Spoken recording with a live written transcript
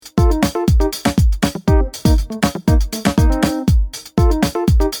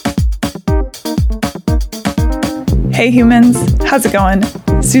Hey humans, how's it going?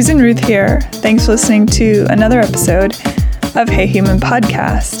 Susan Ruth here. Thanks for listening to another episode of Hey Human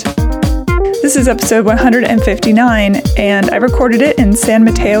Podcast. This is episode 159, and I recorded it in San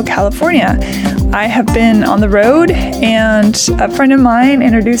Mateo, California. I have been on the road, and a friend of mine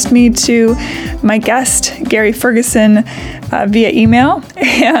introduced me to my guest, Gary Ferguson, via email,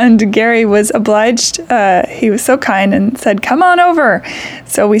 and Gary was obliged. He was so kind and said, come on over.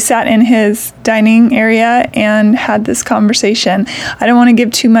 So we sat in his dining area and had this conversation. I don't want to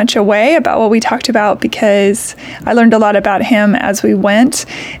give too much away about what we talked about because I learned a lot about him as we went,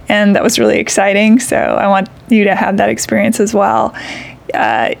 and that was really exciting. So I want you to have that experience as well.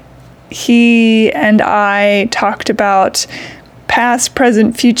 He and I talked about past,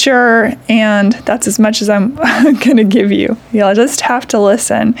 present, future, and that's as much as I'm going to give you. You'll just have to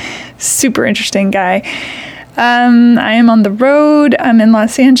listen. Super interesting guy. I am on the road. I'm in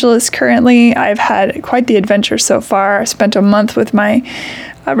Los Angeles currently. I've had quite the adventure so far. I spent a month with my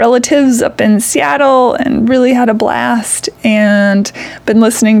relatives up in Seattle and really had a blast, and been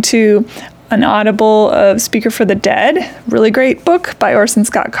listening to an Audible of Speaker for the Dead, really great book by Orson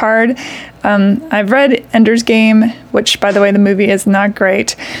Scott Card. I've read Ender's Game, which, by the way, the movie is not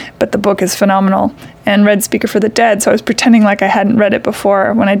great, but the book is phenomenal, and read Speaker for the Dead, so I was pretending like I hadn't read it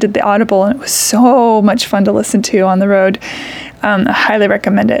before when I did the Audible, and it was so much fun to listen to on the road. I highly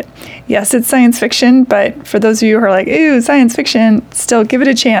recommend it. Yes, it's science fiction, but for those of you who are like, ooh, science fiction, still give it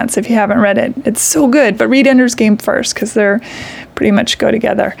a chance if you haven't read it. It's so good, but read Ender's Game first, because they're pretty much go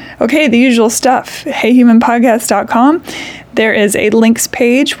together. Okay, the usual stuff, heyhumanpodcast.com. There is a links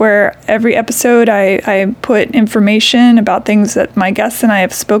page where every episode I put information about things that my guests and I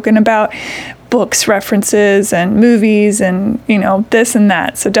have spoken about, books, references, and movies, and, this and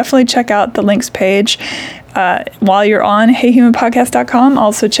that. So definitely check out the links page. While you're on heyhumanpodcast.com,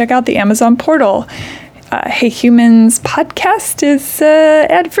 also check out the Amazon portal. Hey Humans podcast is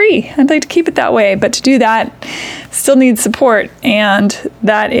ad-free. I'd like to keep it that way, but to do that, still needs support, and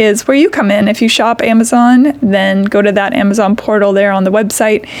that is where you come in. If you shop Amazon, then go to that Amazon portal there on the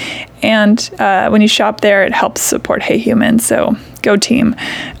website, and when you shop there, it helps support Hey Human, so go team.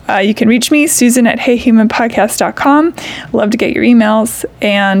 You can reach me, Susan, at heyhumanpodcast.com. Love to get your emails,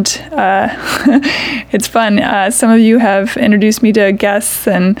 and it's fun. Some of you have introduced me to guests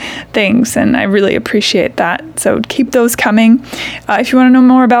and things, and I really appreciate that. So keep those coming. If you want to know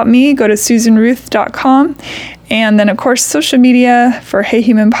more about me, go to susanruth.com. And then, of course, social media for Hey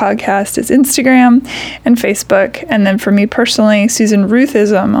Human Podcast is Instagram and Facebook. And then for me personally, Susan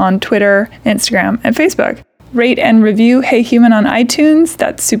Ruthism on Twitter, Instagram, and Facebook. Rate and review Hey Human on iTunes.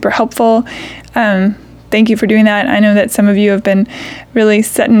 That's super helpful. Thank you for doing that. I know that some of you have been really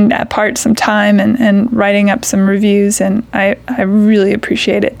setting apart some time and writing up some reviews, and I really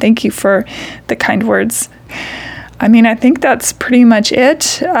appreciate it. Thank you for the kind words. I think that's pretty much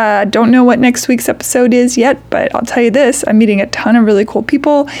it. Don't know what next week's episode is yet, but I'll tell you this, I'm meeting a ton of really cool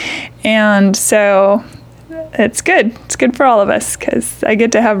people, and so it's good. It's good for all of us because I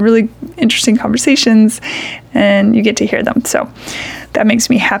get to have really interesting conversations and you get to hear them. So that makes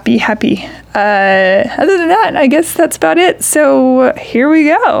me happy. Other than that, I guess that's about it. So here we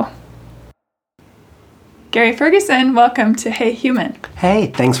go. Gary Ferguson, welcome to Hey Human. Hey,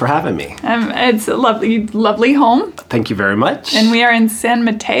 thanks for having me. It's a lovely home. Thank you very much. And we are in San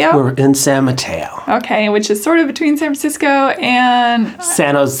Mateo? We're in San Mateo. Okay, which is sort of between San Francisco and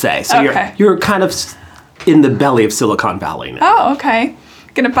San Jose. So okay. you're kind of in the belly of Silicon Valley now. Oh, okay.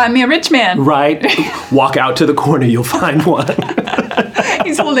 Gonna find me a rich man. Right. Walk out to the corner, you'll find one.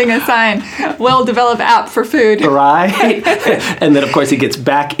 He's holding a sign, well-developed app for food. Right. And then, of course, he gets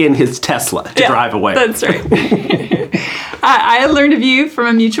back in his Tesla to drive away. That's right. I learned of you from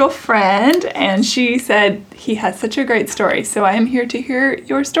a mutual friend, and she said he has such a great story. So I am here to hear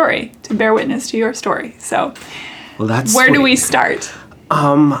your story, to bear witness to your story. So well, that's where sweet. do we start?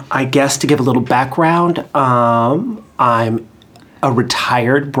 I guess to give a little background, I'm a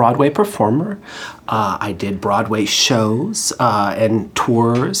retired Broadway performer. I did Broadway shows and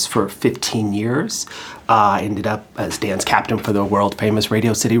tours for 15 years. I ended up as dance captain for the world-famous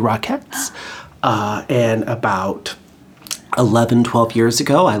Radio City Rockettes. And about 11, 12 years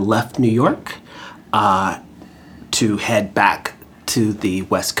ago, I left New York to head back to the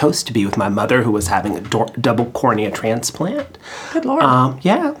West Coast to be with my mother, who was having a double cornea transplant. Good Lord.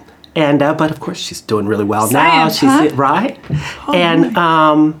 Yeah. And but of course she's doing really well Science, now. She's huh? right. Oh,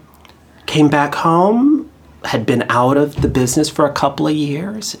 and came back home, had been out of the business for a couple of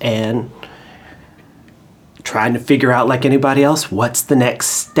years, and trying to figure out, like anybody else, what's the next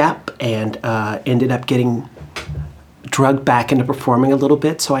step, and ended up getting drugged back into performing a little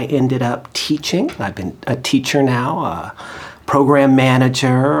bit, so I ended up teaching. I've been a teacher now, a program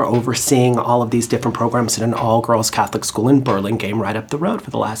manager, overseeing all of these different programs at an all-girls Catholic school in Burlingame right up the road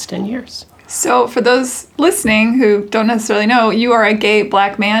for the last 10 years. So for those listening who don't necessarily know, you are a gay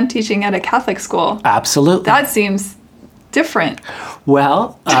black man teaching at a Catholic school. Absolutely. That seems different.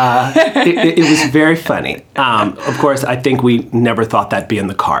 Well, it was very funny. Of course, I think we never thought that'd be in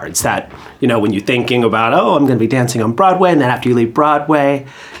the cards. That, when you're thinking about, I'm going to be dancing on Broadway, and then after you leave Broadway,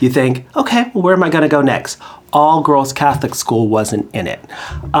 you think, okay, well, where am I going to go next? All-girls Catholic school wasn't in it.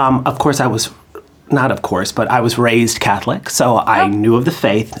 Of course, I was raised Catholic, so I knew of the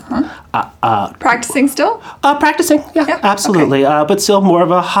faith. Practicing still? Practicing, yeah, absolutely. Okay. But still more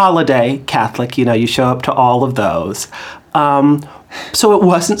of a holiday Catholic. You show up to all of those. So it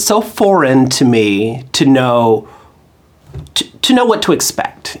wasn't so foreign to me to know what to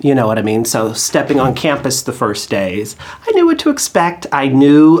expect. You know what I mean? So stepping on campus the first days, I knew what to expect. I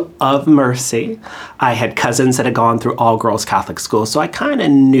knew of Mercy. I had cousins that had gone through all-girls Catholic school, so I kind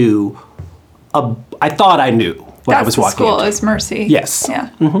of knew. I thought I knew what I was walking into. That's the school is Mercy. Yes. Yeah.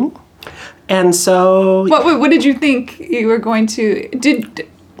 Mm-hmm. And so... What did you think you were going to...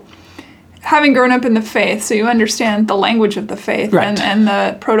 Having grown up in the faith, so you understand the language of the faith and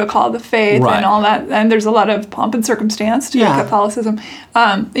the protocol of the faith and all that, and there's a lot of pomp and circumstance to Catholicism.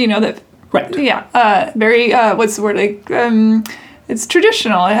 Right. Yeah. Very, what's the word? It's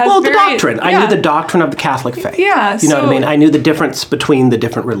traditional. It has the doctrine. I knew the doctrine of the Catholic faith. Yeah. You know what I mean? I knew the difference between the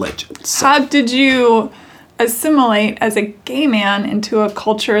different religions. So. How did you assimilate as a gay man into a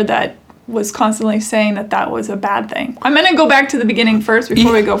culture that was constantly saying that was a bad thing? I'm going to go back to the beginning first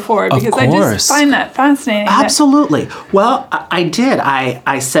before we go forward, because I just find that fascinating. Absolutely. Well, I did.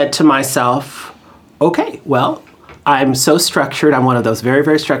 I said to myself, okay, well, I'm so structured. I'm one of those very,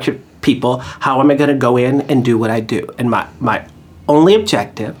 very structured people. How am I going to go in and do what I do? And my only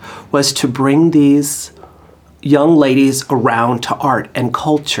objective was to bring these young ladies around to art and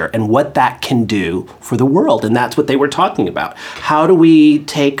culture and what that can do for the world. And that's what they were talking about. How do we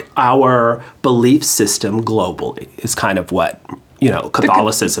take our belief system globally is kind of what,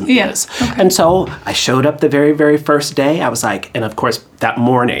 Catholicism is. Okay. And so I showed up the very, very first day. I was like, and of course that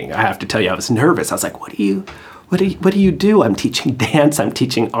morning, I have to tell you, I was nervous. I was like, what do you do? I'm teaching dance, I'm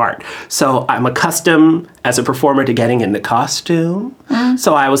teaching art. So I'm accustomed as a performer to getting into costume. Mm.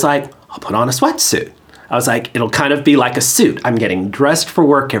 So I was like, I'll put on a sweatsuit. I was like, it'll kind of be like a suit. I'm getting dressed for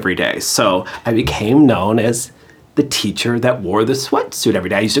work every day. So I became known as the teacher that wore the sweatsuit every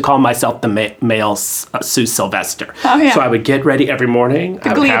day. I used to call myself the male Sue Sylvester. Oh, yeah. So I would get ready every morning. That's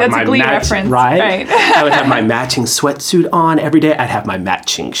a Glee reference. Right. I would have my matching sweatsuit on every day. I'd have my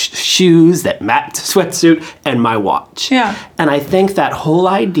matching shoes that matched the sweatsuit and my watch. Yeah. And I think that whole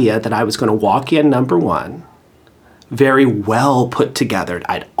idea that I was going to walk in, number one, very well put together.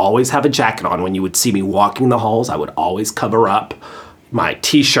 I'd always have a jacket on. When you would see me walking the halls, I would always cover up my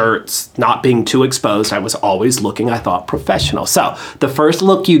T-shirts, not being too exposed. I was always looking, I thought, professional. So the first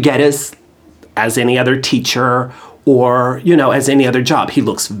look you get is as any other teacher or, as any other job. He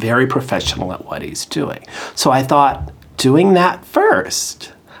looks very professional at what he's doing. So I thought doing that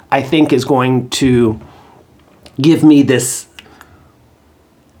first, I think is going to give me this,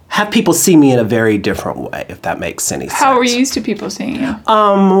 have people see me in a very different way, if that makes any sense. How are you used to people seeing you?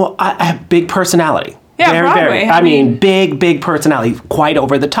 I have big personality. Yeah, very, Broadway. Very. Big personality, quite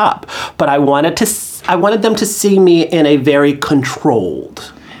over the top. But I wanted them to see me in a very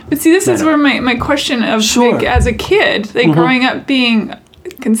controlled. But see, this is where my question of as a kid, growing up being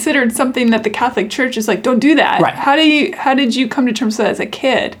considered something that the Catholic Church is like, don't do that. Right. How did you come to terms with that as a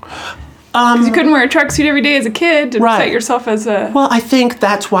kid? Because you couldn't wear a tracksuit every day as a kid to set yourself as a... Well, I think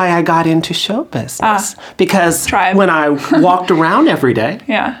that's why I got into show business. Because when I walked around every day,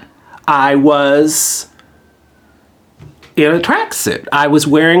 I was in a tracksuit. I was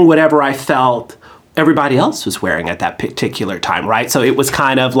wearing whatever I felt everybody else was wearing at that particular time, right? So it was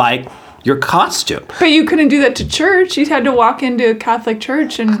kind of like your costume. But you couldn't do that to church. You had to walk into a Catholic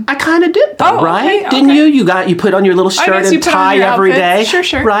church and... I kind of did though, right? Okay. Didn't you? You put on your little shirt and tie every day.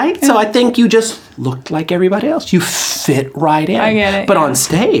 Sure. Right? Yeah. So I think you just looked like everybody else. You fit right in. I get it. But on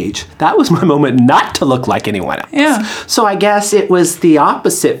stage, that was my moment not to look like anyone else. Yeah. So I guess it was the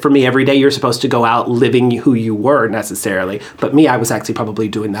opposite for me. Every day you're supposed to go out living who you were necessarily. But me, I was actually probably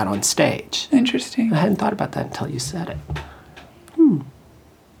doing that on stage. Interesting. I hadn't thought about that until you said it.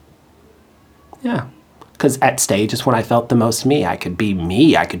 Yeah, because at stage is when I felt the most me. I could be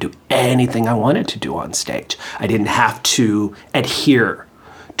me. I could do anything I wanted to do on stage. I didn't have to adhere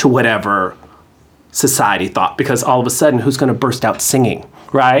to whatever society thought, because all of a sudden, who's going to burst out singing,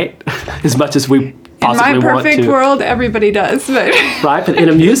 right? As much as we possibly In my want to. perfect world, everybody does, but Right, but in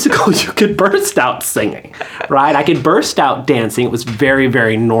a musical, you could burst out singing, right? I could burst out dancing. It was very,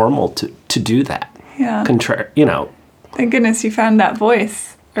 very normal to do that. yeah. Thank goodness you found that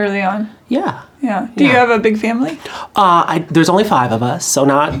voice early on. Yeah. Yeah. Do you have a big family? There's only 5 of us, so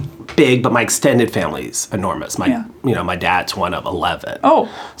not big, but my extended family's enormous. My dad's one of 11. Oh.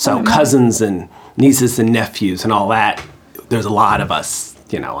 So cousins and nieces and nephews and all that. There's a lot of us,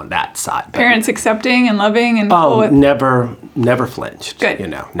 on that side. But parents accepting and loving and never flinched. Good.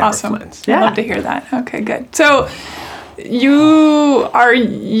 Never awesome. flinched. Yeah. I'd love to hear that. Okay, good. So you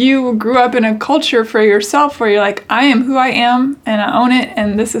grew up in a culture for yourself where you're like, I am who I am and I own it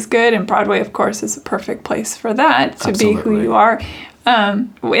and this is good, and Broadway of course is a perfect place for that, to Absolutely. be who you are.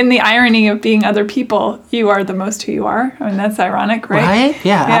 In the irony of being other people, you are the most who you are. I mean, that's ironic, right? Right?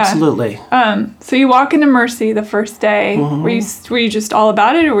 Yeah, absolutely. So you walk into Mercy the first day. Mm-hmm. Were you just all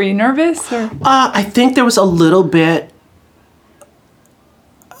about it, or were you nervous? Or? I think there was a little bit.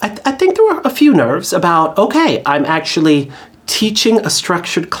 I think there were a few nerves about, okay, I'm actually teaching a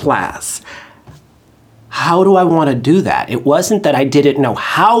structured class. How do I want to do that? It wasn't that I didn't know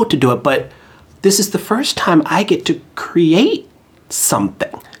how to do it, but this is the first time I get to create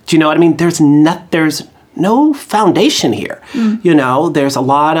something. Do you know what I mean? There's no foundation here.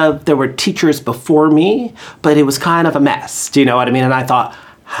 There were teachers before me, but it was kind of a mess. Do you know what I mean? And I thought,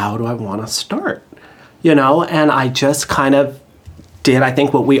 how do I want to start? And I just kind of did, I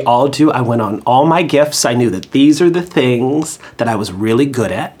think, what we all do. I went on all my gifts. I knew that these are the things that I was really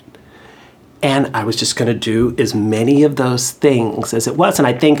good at. And I was just going to do as many of those things as it was. And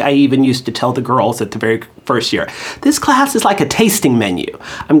I think I even used to tell the girls at the very first year, this class is like a tasting menu.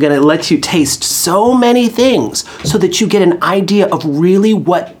 I'm going to let you taste so many things so that you get an idea of really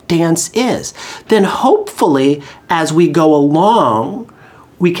what dance is. Then hopefully, as we go along,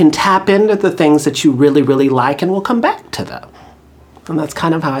 we can tap into the things that you really, really like, and we'll come back to them. And that's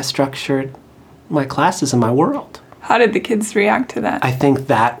kind of how I structured my classes in my world. How did the kids react to that? I think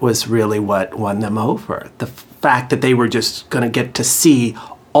that was really what won them over. The fact that they were just going to get to see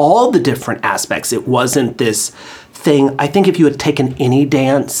all the different aspects. It wasn't this thing. I think if you had taken any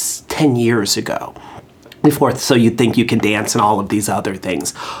dance 10 years ago, before, so you'd think you can dance and all of these other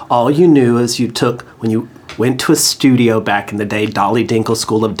things. All you knew is when you went to a studio back in the day, Dolly Dinkle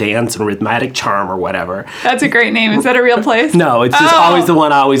School of Dance and Rhythmic Charm or whatever. That's a great name. Is that a real place? No, it's just always the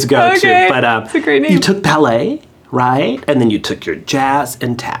one I always go okay. to. But it's a great name. You took ballet, right? And then you took your jazz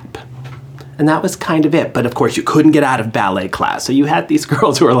and tap. And that was kind of it. But of course, you couldn't get out of ballet class. So you had these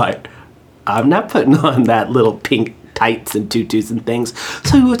girls who were like, I'm not putting on that little pink tights and tutus and things.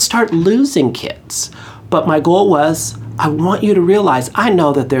 So you would start losing kids. But my goal was, I want you to realize, I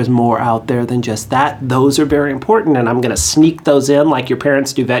know that there's more out there than just that. Those are very important, and I'm going to sneak those in like your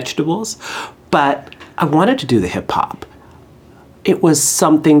parents do vegetables. But I wanted to do the hip hop. It was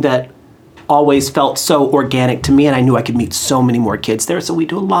something that always felt so organic to me, and I knew I could meet so many more kids there. So we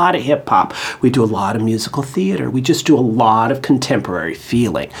do a lot of hip hop. We do a lot of musical theater. We just do a lot of contemporary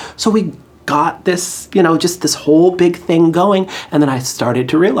feeling. So we got this, just this whole big thing going. And then I started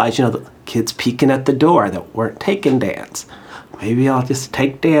to realize, the kids peeking at the door that weren't taking dance. Maybe I'll just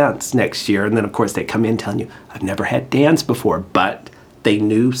take dance next year. And then, of course, they come in telling you, I've never had dance before, but they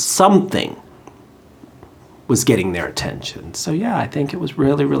knew something was getting their attention. So, yeah, I think it was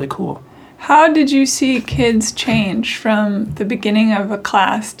really, really cool. How did you see kids change from the beginning of a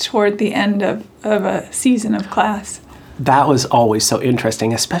class toward the end of a season of class? That was always so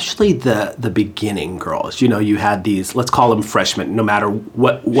interesting, especially the beginning girls. You had these, let's call them freshmen, no matter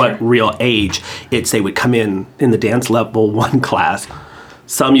what Sure. real age. They would come in the dance level 1 class.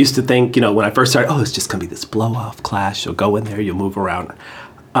 Some used to think, when I first started, it's just going to be this blow-off class. You'll go in there, you'll move around.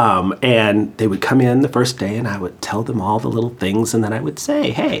 And they would come in the first day, and I would tell them all the little things, and then I would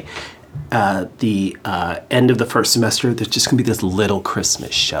say, hey, the end of the first semester, there's just going to be this little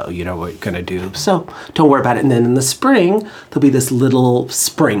Christmas show, what you're going to do. So don't worry about it. And then in the spring, there'll be this little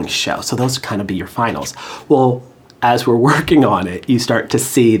spring show. So those kind of be your finals. Well, as we're working on it, you start to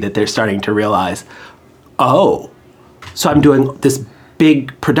see that they're starting to realize, so I'm doing this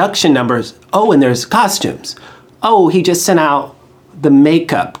big production numbers. And there's costumes. He just sent out the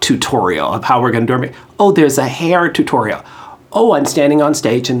makeup tutorial of how we're going to do it. There's a hair tutorial. I'm standing on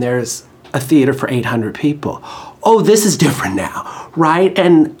stage and there's a theater for 800 people. This is different now, right?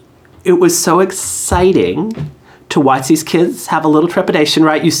 And it was so exciting to watch these kids have a little trepidation,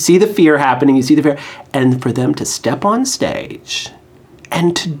 right? You see the fear happening, and for them to step on stage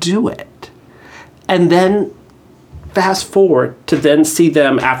and to do it. And then fast forward to then see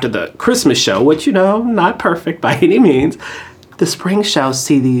them after the Christmas show, which, not perfect by any means. The spring show,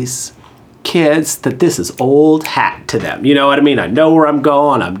 see these kids that this is old hat to them. You know what I mean? I know where I'm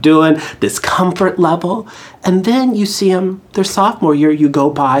going. I'm doing this comfort level. And then you see them, their sophomore year, you go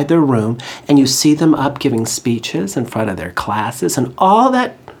by their room and you see them up giving speeches in front of their classes and all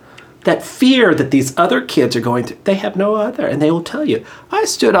that fear that these other kids are going through, they have no other. And they will tell you, I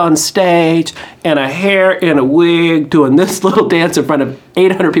stood on stage in a hair in a wig doing this little dance in front of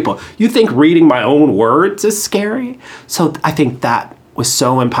 800 people. You think reading my own words is scary? So I think that was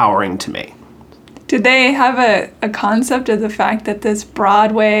so empowering to me. Did they have a concept of the fact that this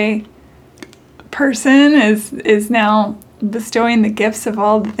Broadway person is now bestowing the gifts of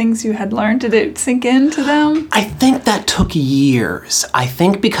all the things you had learned? Did it sink into them? I think that took years. I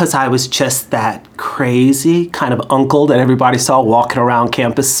think because I was just that crazy kind of uncle that everybody saw walking around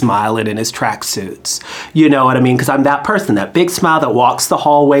campus smiling in his tracksuits. You know what I mean? Because I'm that person, that big smile that walks the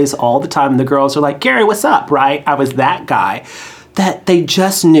hallways all the time. And the girls are like, Gary, what's up, right? I was that guy that they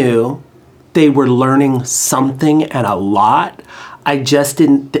just knew they were learning something and a lot. I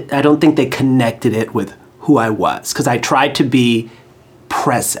don't think they connected it with who I was, because I tried to be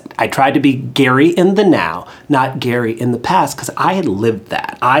present. I tried to be Gary in the now, not Gary in the past, because I had lived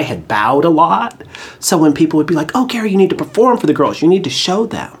that. I had bowed a lot. So when people would be like, oh, Gary, you need to perform for the girls. You need to show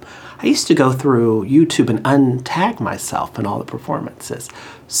them. I used to go through YouTube and untag myself in all the performances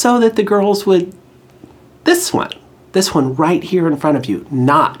so that the girls would, this one right here in front of you,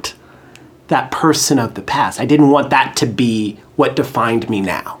 not that person of the past. I didn't want that to be what defined me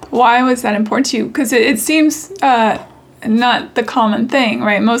now. Why was that important to you? Because it seems not the common thing,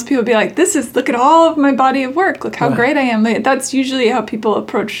 right? Most people be like, look at all of my body of work. Look how great I am. That's usually how people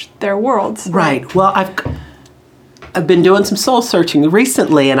approach their worlds. Right. Well, I've been doing some soul searching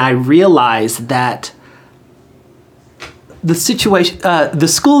recently, and I realized that the situation, the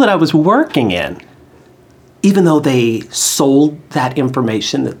school that I was working in, even though they sold that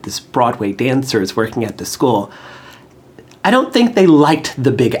information that this Broadway dancer is working at the school, I don't think they liked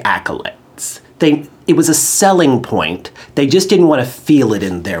the big accolades. It was a selling point. They just didn't want to feel it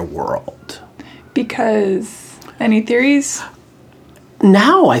in their world. Because, any theories?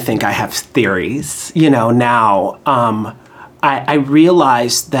 Now I think I have theories. Now I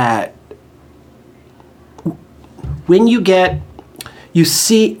realize that when you can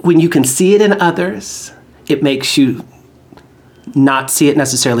see it in others, it makes you not see it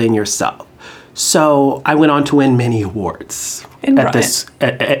necessarily in yourself. So I went on to win many awards at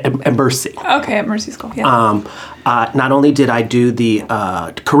Mercy. Okay, at Mercy School, yeah. Not only did I do the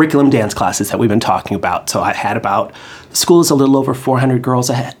curriculum dance classes that we've been talking about, so I had the school is a little over 400 girls.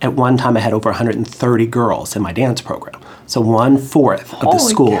 At one time, I had over 130 girls in my dance program. So 1/4 of the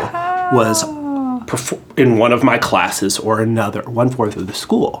school was in one of my classes or another, 1/4 of the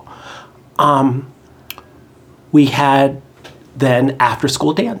school. We had then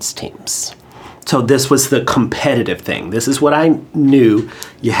after-school dance teams. So this was the competitive thing. This is what I knew.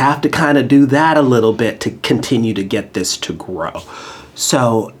 You have to kind of do that a little bit to continue to get this to grow.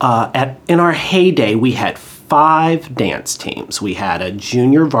 So in our heyday, we had 5 dance teams. We had a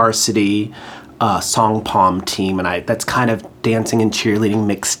junior varsity song pom team, and that's kind of dancing and cheerleading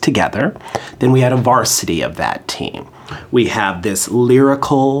mixed together. Then we had a varsity of that team. We have this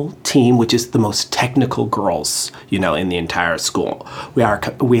lyrical team, which is the most technical girls, in the entire school.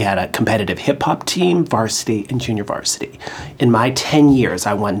 We had a competitive hip hop team, varsity, and junior varsity. In my 10 years,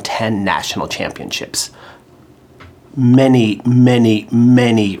 I won 10 national championships. Many, many,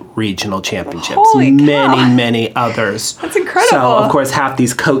 many regional championships. Holy cow. Many others. That's incredible. So, of course, half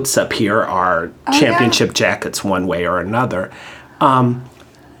these coats up here are championship jackets one way or another. And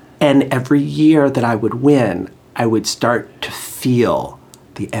every year that I would win, I would start to feel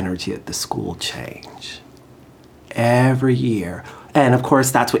the energy at the school change. Every year. And of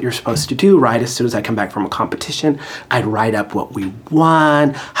course, that's what you're supposed to do, right? As soon as I come back from a competition, I'd write up what we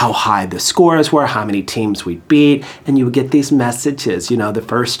won, how high the scores were, how many teams we beat, and you would get these messages. The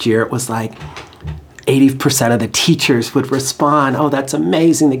first year it was like 80% of the teachers would respond, oh, that's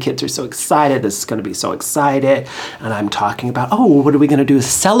amazing, the kids are so excited, this is going to be so excited. And I'm talking about, oh, well, what are we going to do to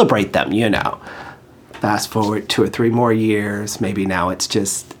celebrate them, Fast forward 2 or 3 more years, maybe now it's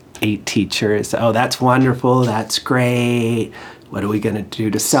just 8 teachers. Oh, that's wonderful, that's great. What are we going to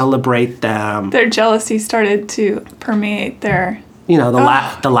do to celebrate them? Their jealousy started to permeate their... The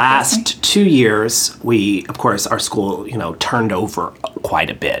last 2 years, of course, our school, turned over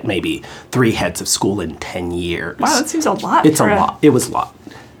quite a bit, maybe 3 heads of school in 10 years. Wow, that seems a lot. It's a lot. It was a lot.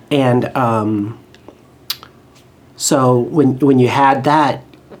 And so when you had that,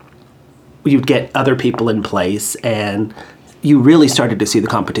 you'd get other people in place, and you really started to see the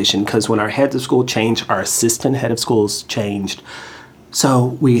competition, because when our heads of school changed, our assistant head of schools changed.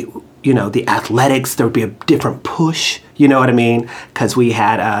 So the athletics, there would be a different push, you know what I mean? Because we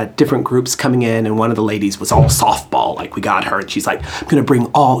had different groups coming in, and one of the ladies was all softball, like we got her, and she's like, I'm gonna bring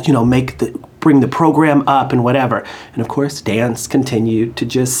bring the program up and whatever. And of course, dance continued to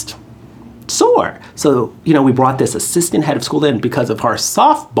just soar. So, we brought this assistant head of school in because of her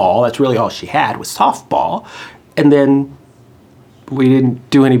softball. That's really all she had was softball. And then we didn't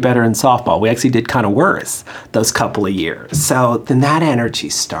do any better in softball. We actually did kind of worse those couple of years. So then that energy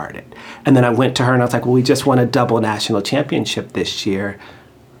started. And then I went to her and I was like, well, we just won a double national championship this year.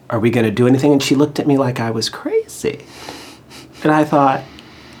 Are we going to do anything? And she looked at me like I was crazy. And I thought,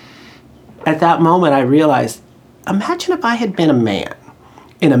 at that moment, I realized, imagine if I had been a man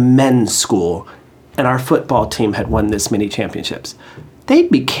in a men's school and our football team had won this many championships. They'd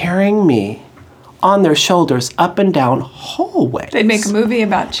be carrying me on their shoulders up and down hallways. They'd make a movie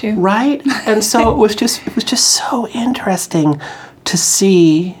about you. Right? And so it was just so interesting to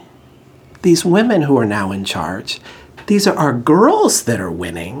see these women who are now in charge. These are our girls that are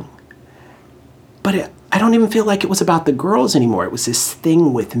winning. But I don't even feel like it was about the girls anymore. It was this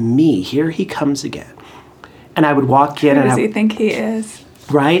thing with me. Here he comes again. And I would walk in Who does he think he is?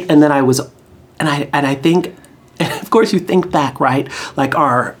 Right? And then I think, and of course you think back, right? Like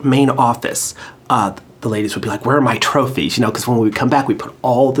our main office, the ladies would be like, where are my trophies? Because when we would come back, we put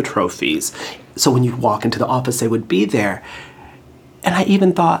all the trophies. So when you'd walk into the office, they would be there. And I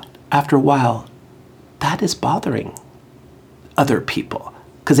even thought after a while, that is bothering other people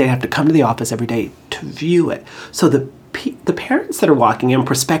because they have to come to the office every day to view it. So the parents that are walking in,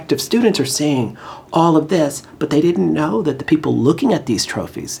 prospective students, are seeing all of this, but they didn't know that the people looking at these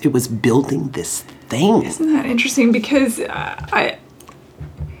trophies, it was building this thing. Isn't that interesting? Because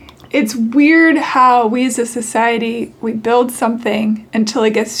it's weird how we as a society, we build something until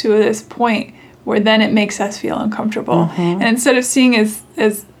it gets to this point where then it makes us feel uncomfortable. Mm-hmm. And instead of seeing as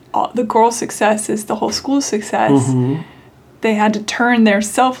the girl's success as the whole school's success, mm-hmm. they had to turn their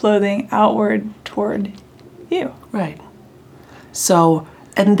self-loathing outward toward you. Right. So,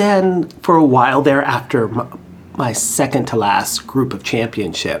 and then for a while there, after my second to last group of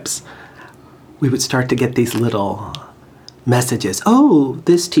championships, we would start to get these little messages. Oh,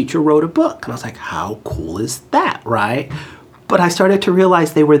 this teacher wrote a book. And I was like, how cool is that, right? But I started to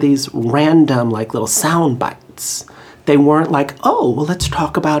realize they were these random, like, little sound bites. They weren't like, oh, well, let's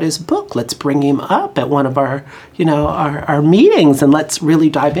talk about his book. Let's bring him up at one of our, our meetings and let's really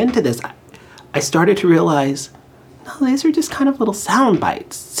dive into this. I started to realize, no, these are just kind of little sound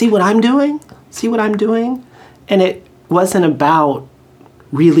bites. See what I'm doing? See what I'm doing? And it wasn't about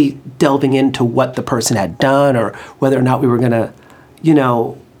really delving into what the person had done or whether or not we were going to,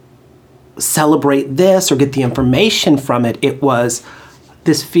 celebrate this or get the information from it. It was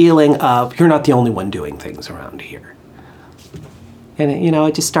this feeling of, you're not the only one doing things around here. And,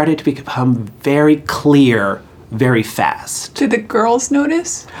 it just started to become very clear very fast. Did the girls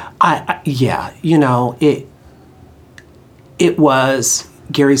notice? Yeah. It was,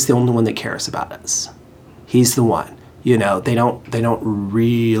 Gary's the only one that cares about us. He's the one. They don't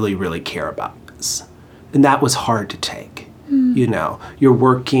really care about us. And that was hard to take. You're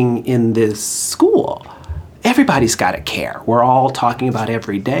working in this school. Everybody's got to care. We're all talking about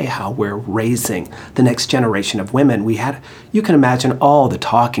every day how we're raising the next generation of women. You can imagine all the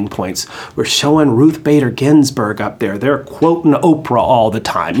talking points. We're showing Ruth Bader Ginsburg up there. They're quoting Oprah all the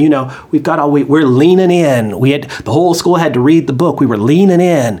time. We're leaning in. The whole school had to read the book. We were leaning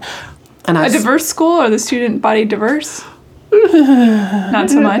in. And a diverse school, or the student body diverse? Not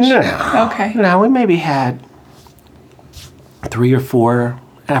so much? No. Okay. No, we maybe had 3 or 4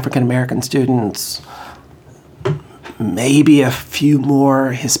 African American students, maybe a few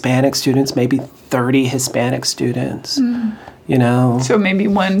more Hispanic students, maybe 30 Hispanic students, So maybe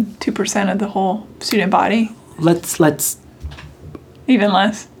 1-2% of the whole student body? Let's even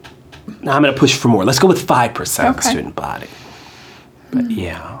less? No, I'm going to push for more. Let's go with 5% of the student body. But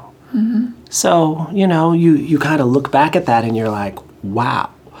yeah. Mm-hmm. So, you kind of look back at that and you're like, wow.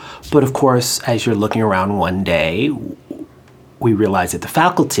 But of course, as you're looking around one day, we realized that the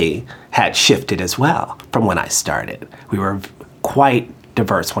faculty had shifted as well from when I started. We were quite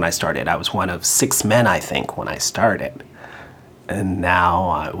diverse when I started. I was one of 6 men, I think, when I started. And now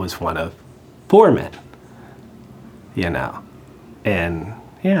I was one of 4 men, And,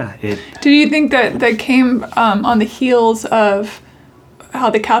 yeah, Do you think that came on the heels of how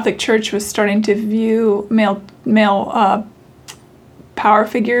the Catholic Church was starting to view male power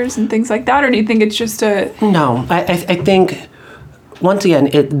figures and things like that? Or do you think it's just No, I think... Once again,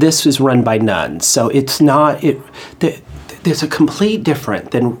 this is run by nuns, so it's not. There's a complete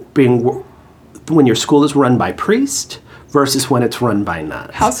difference than when your school is run by priest versus when it's run by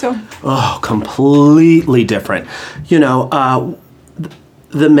nuns. How so? Oh, completely different. You know,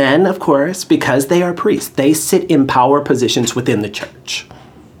 the men, of course, because they are priests, they sit in power positions within the church.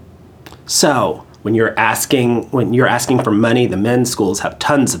 So when you're asking for money, the men's schools have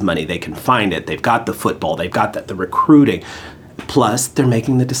tons of money. They can find it. They've got the football. They've got the recruiting. Plus, they're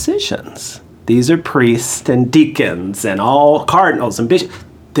making the decisions. These are priests and deacons and all cardinals and bishops.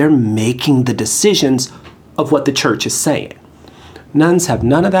 They're making the decisions of what the church is saying. Nuns have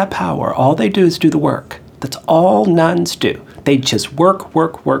none of that power. All they do is do the work. That's all nuns do. They just work.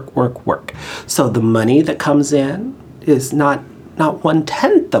 So the money that comes in is not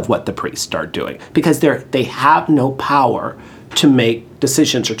 1/10 of what the priests are doing because they have no power to make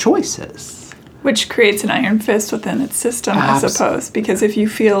decisions or choices. Which creates an iron fist within its system, I suppose. Because if you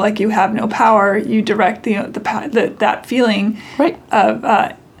feel like you have no power, you direct that feeling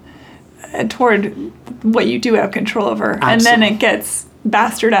of toward what you do have control over, Absolutely. And then it gets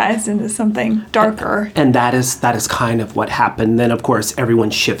bastardized into something darker. And that is kind of what happened. Then, of course, everyone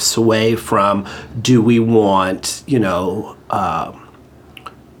shifts away from, do we want,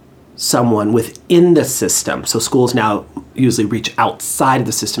 someone within the system? So schools now usually reach outside of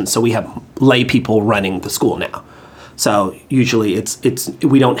the system. So we have lay people running the school now. So usually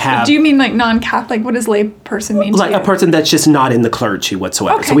we don't have... Do you mean like non-Catholic? What does lay person mean like to you? A person that's just not in the clergy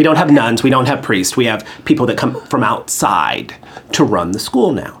whatsoever. Okay. So we don't have nuns, we don't have priests. We have people that come from outside to run the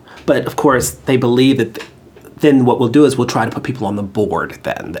school now. But of course, they believe that then what we'll do is we'll try to put people on the board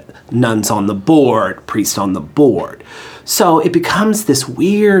then. Nuns on the board, priests on the board. So it becomes this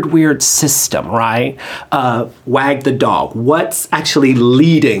weird system, right? Wag the dog. What's actually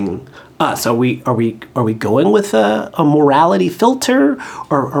leading us? Are we going with a morality filter,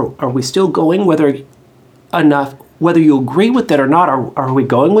 or are we still going whether you agree with it or not? Are we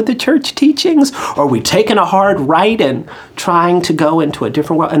going with the church teachings? Or are we taking a hard right and trying to go into a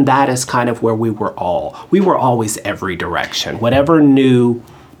different world? And that is kind of where we were always every direction. Whatever new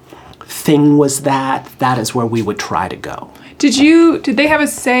thing was that is where we would try to go. Did they have a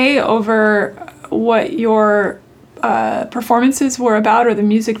say over what your performances were about, or the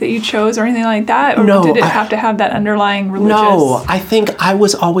music that you chose, or anything like that? Or did it have to have that underlying religious? No, I think I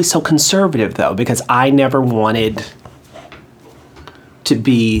was always so conservative, though, because I never wanted to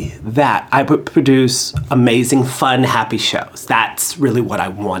be that. I would produce amazing, fun, happy shows. That's really what I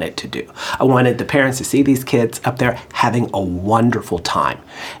wanted to do. I wanted the parents to see these kids up there having a wonderful time.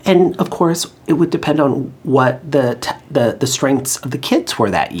 And of course, it would depend on what the strengths of the kids were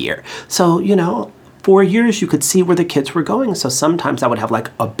that year. So, 4 years, you could see where the kids were going. So sometimes I would have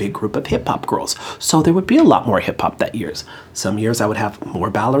like a big group of hip hop girls. So there would be a lot more hip hop that year. Some years I would have more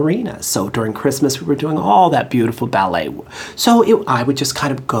ballerinas. So during Christmas, we were doing all that beautiful ballet. So I would just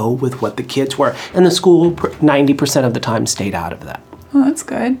kind of go with what the kids were. And the school, 90% of the time, stayed out of that. Oh, that's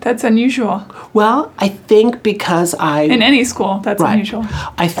good. That's unusual. Well, I think because in any school, that's right. unusual.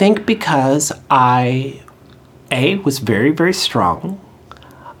 I think because I was very, very strong.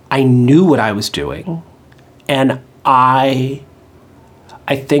 I knew what I was doing, and I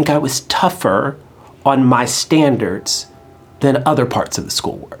think I was tougher on my standards than other parts of the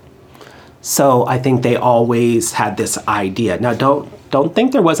school were. So I think they always had this idea. Now, don't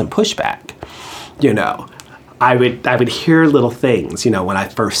think there wasn't pushback. I would hear little things, when I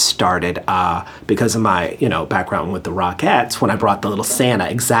first started, because of my, background with the Rockettes. When I brought the little Santa,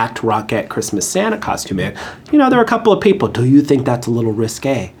 exact Rockette Christmas Santa costume in, there were a couple of people, do you think that's a little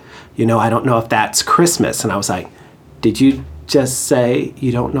risque? I don't know if that's Christmas. And I was like, did you just say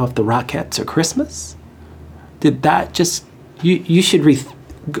you don't know if the Rockettes are Christmas? Did that just, you should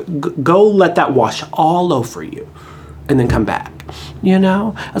go let that wash all over you and then come back.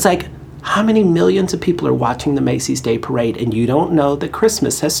 I was like, how many millions of people are watching the Macy's Day Parade and you don't know that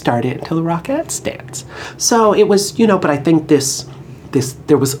Christmas has started until the Rockettes dance? So it was, but I think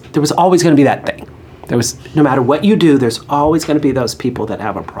there was always going to be that thing. No matter what you do, there's always going to be those people that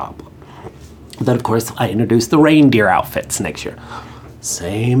have a problem. Then, of course, I introduced the reindeer outfits next year.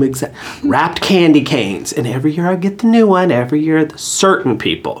 Same exact, wrapped candy canes. And every year I get the new one. Every year, certain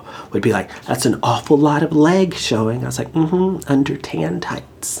people would be like, that's an awful lot of leg showing. I was like, under tan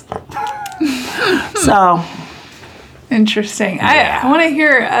tights. So... Interesting. Yeah. I want to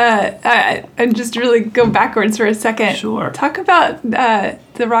hear, and just really go backwards for a second. Sure. Talk about the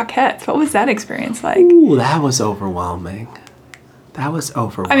Rockettes. What was that experience like? Ooh, that was overwhelming. I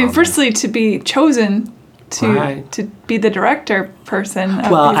mean, firstly, to be chosen to be the director person.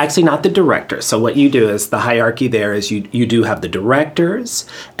 Well, actually not the director. So what you do is the hierarchy there is you do have the directors,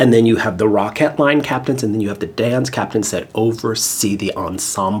 and then you have the Rockette line captains, and then you have the dance captains that oversee the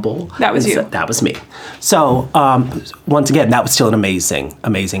ensemble. That was you. So that was me. So once again, that was still an amazing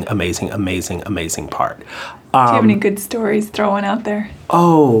part. Do you have any good stories throwing out there?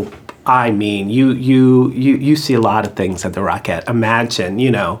 Oh, I mean, you see a lot of things at the Rockette. Imagine,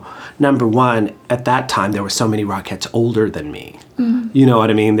 number one, at that time, there were so many Rockettes older than me. Mm-hmm. You know what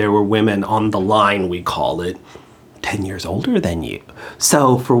I mean? There were women on the line, we call it, 10 years older than you.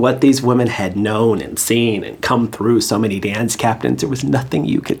 So for what these women had known and seen and come through, so many dance captains, there was nothing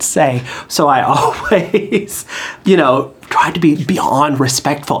you could say. So I always, tried to be beyond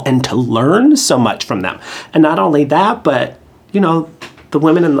respectful and to learn so much from them. And not only that, but, the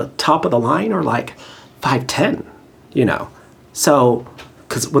women in the top of the line are like 5'10", So,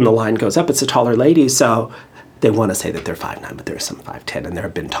 because when the line goes up, it's a taller lady, so they want to say that they're 5'9", but there's some 5'10", and there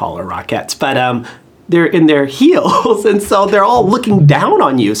have been taller Rockettes. But they're in their heels, and so they're all looking down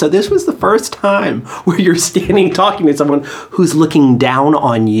on you. So this was the first time where you're standing talking to someone who's looking down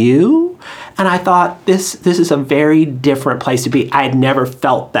on you. And I thought, this is a very different place to be. I had never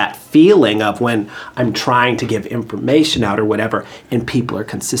felt that feeling of when I'm trying to give information out or whatever, and people are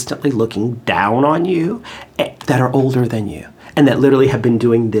consistently looking down on you that are older than you, and that literally have been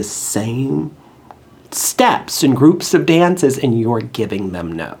doing this same steps and groups of dances, and you're giving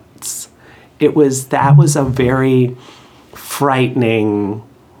them notes. That was a very frightening,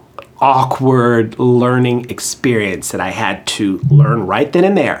 awkward learning experience that I had to learn right then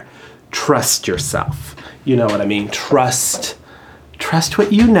and there. Trust yourself. You know what I mean? Trust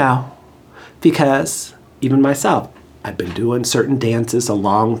what you know. Because even myself, I've been doing certain dances a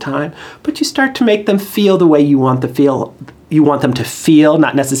long time, but you start to make them feel the way you want them to feel,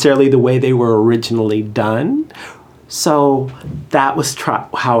 not necessarily the way they were originally done. So that was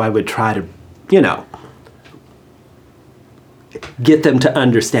how I would try to, get them to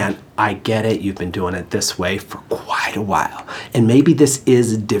understand, I get it, you've been doing it this way for quite a while. And maybe this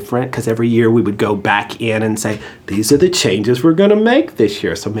is different, because every year we would go back in and say, these are the changes we're going to make this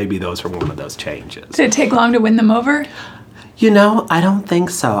year. So maybe those are one of those changes. Did it take long to win them over? I don't think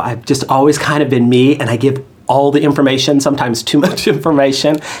so. I've just always kind of been me, and I give all the information, sometimes too much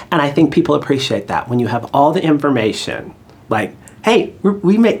information. And I think people appreciate that. When you have all the information, like, hey,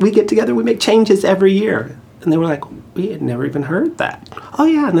 we get together, we make changes every year. And they were like, we had never even heard that. Oh,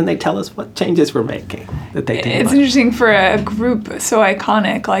 yeah. And then they tell us what changes we're making that they didn't. It's interesting for a group so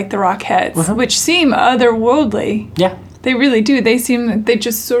iconic like the Rockettes, which seem otherworldly. Yeah. They really do. They seem that they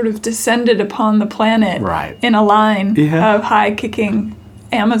just sort of descended upon the planet in a line of high-kicking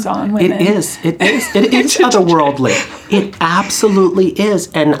Amazon women. It is. It is otherworldly. It absolutely is.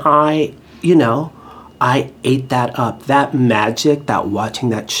 And I ate that up. That magic, that watching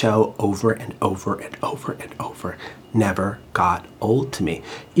that show over and over and over and over never got old to me.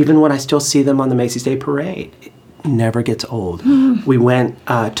 Even when I still see them on the Macy's Day Parade, it never gets old. We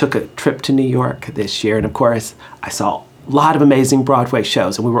took a trip to New York this year, and of course, I saw a lot of amazing Broadway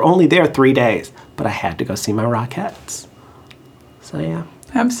shows, and we were only there 3 days, but I had to go see my Rockettes. So, yeah.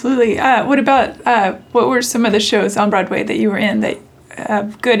 Absolutely. What were some of the shows on Broadway that you were in that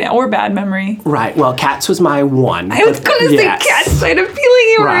have good or bad memory? Right. Well, Cats was my one. I was going to say Cats. I had a feeling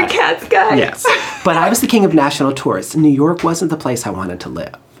you were a Cats guy. Yes. But I was the king of national tours. New York wasn't the place I wanted to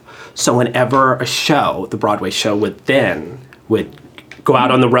live. So whenever a show, the Broadway show would go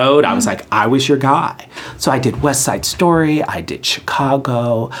out on the road, I was like, I was your guy. So I did West Side Story, I did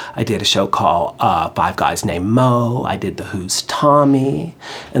Chicago, I did a show called Five Guys Named Mo, I did The Who's Tommy,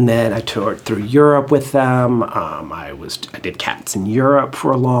 and then I toured through Europe with them. I did Cats in Europe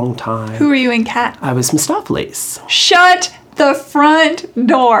for a long time. Who were you in Cats? I was Mistopheles. Shut the front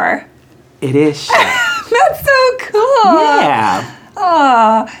door. It is shut. That's so cool. Yeah.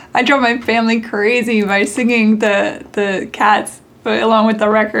 I drove my family crazy by singing the Cats along with the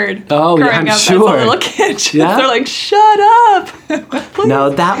record. Oh, yeah, I'm sure. As a little kid. Yeah? They're like, shut up. No,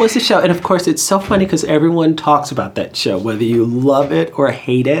 that was a show. And of course, it's so funny because everyone talks about that show, whether you love it or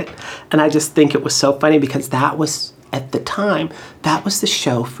hate it. And I just think it was so funny because that was, at the time, that was the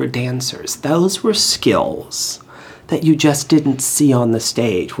show for dancers. Those were skills that you just didn't see on the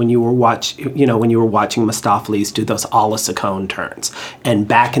stage when you were watching Mistopheles do those a la Saccone turns. And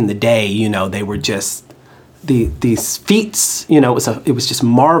back in the day, they were just these feats, it was just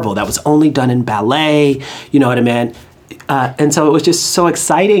marvel. That was only done in ballet, you know what I mean? And so it was just so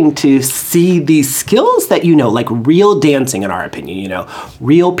exciting to see these skills that, like real dancing, in our opinion,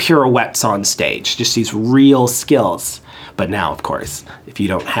 real pirouettes on stage, just these real skills. But now, of course, if you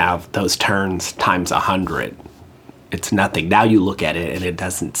don't have those turns times 100, it's nothing. Now you look at it and it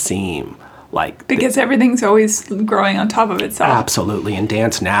doesn't seem like... Because everything's always growing on top of itself. Absolutely. And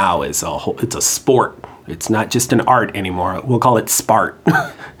dance now is it's a sport. It's not just an art anymore. We'll call it Spart.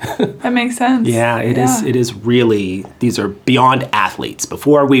 That makes sense. Yeah, it is. It is really, these are beyond athletes.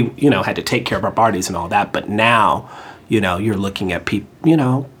 Before we, had to take care of our bodies and all that. But now, you're looking at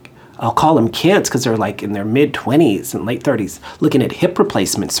people, I'll call them kids because they're like in their mid-20s and late 30s, looking at hip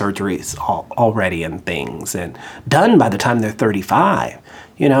replacement surgeries already and things, and done by the time they're 35.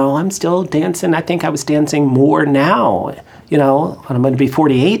 I'm still dancing. I think I was dancing more now, I'm going to be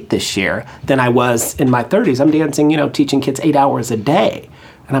 48 this year, than I was in my 30s. I'm dancing, teaching kids 8 hours a day.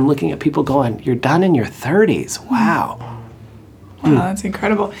 And I'm looking at people going, you're done in your 30s. Wow. Wow, that's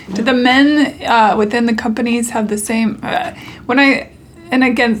incredible. Do the men within the companies have the same, and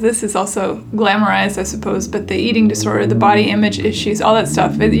again, this is also glamorized, I suppose, but the eating disorder, the body image issues, all that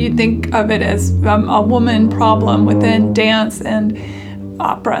stuff, you think of it as a woman problem within dance and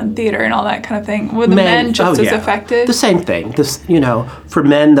opera and theater and all that kind of thing. Were the men just as affected? The same thing. For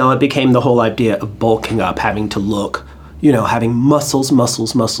men, though, it became the whole idea of bulking up, having to look, having muscles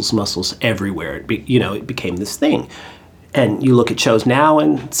everywhere. It became this thing. And you look at shows now,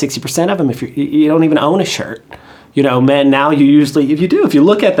 and 60% of them, if you don't even own a shirt. Men now, you usually, if you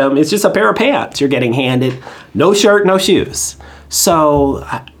look at them, it's just a pair of pants you're getting handed, no shirt, no shoes. So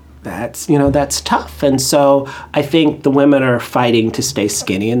that's tough. And so I think the women are fighting to stay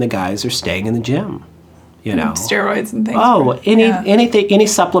skinny and the guys are staying in the gym, Steroids and things. Oh, anything, any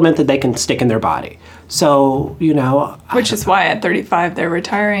supplement that they can stick in their body. So, Which is why at 35 they're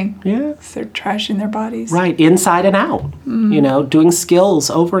retiring. Yeah. They're trashing their bodies. Right, inside and out. Doing skills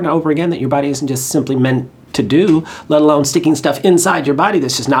over and over again that your body isn't just simply meant to do, let alone sticking stuff inside your body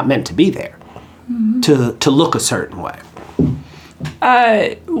that's just not meant to be there, to look a certain way.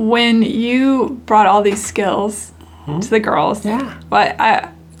 When you brought all these skills to the girls,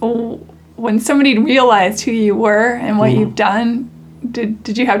 when somebody realized who you were and what you've done,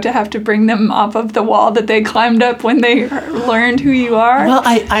 did you have to bring them off of the wall that they climbed up when they learned who you are? Well,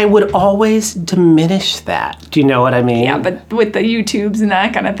 I would always diminish that. Do you know what I mean? Yeah, but with the YouTubes and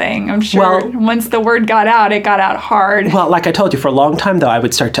that kind of thing, I'm sure once the word got out, it got out hard. Well, like I told you, for a long time, though, I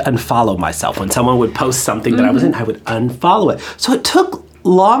would start to unfollow myself. When someone would post something that I was in, I would unfollow it. So it took a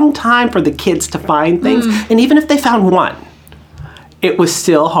long time for the kids to find things. And even if they found one, it was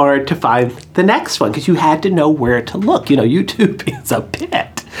still hard to find the next one because you had to know where to look. YouTube is a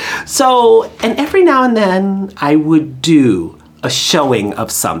pit. So, and every now and then I would do a showing of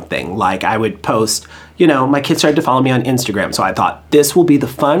something. Like I would post, my kids started to follow me on Instagram. So I thought this will be the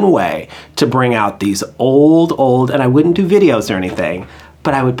fun way to bring out these old, and I wouldn't do videos or anything,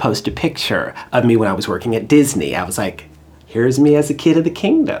 but I would post a picture of me when I was working at Disney. I was like, here's me as a kid of the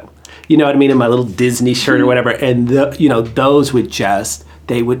kingdom. You know what I mean? In my little Disney shirt or whatever. And, those would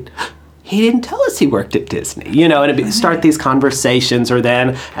he didn't tell us he worked at Disney, and it'd start these conversations. Or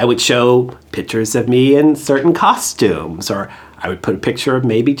then I would show pictures of me in certain costumes. Or I would put a picture of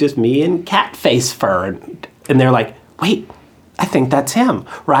maybe just me in cat face fur. And they're like, wait, I think that's him,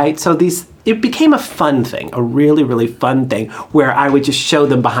 right? So it became a fun thing, a really, really fun thing where I would just show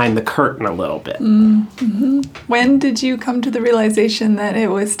them behind the curtain a little bit. Mm-hmm. When did you come to the realization that it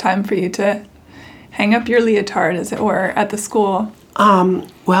was time for you to hang up your leotard, as it were, at the school?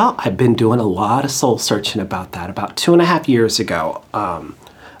 Well, I've been doing a lot of soul searching about that. About 2.5 years ago,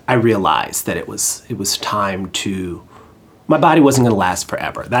 I realized that it was time to, my body wasn't going to last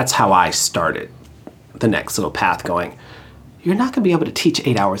forever. That's how I started the next little path going, you're not going to be able to teach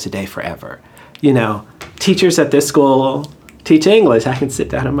 8 hours a day forever. Teachers at this school teach English. I can sit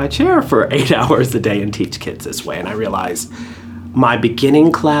down in my chair for 8 hours a day and teach kids this way. And I realized my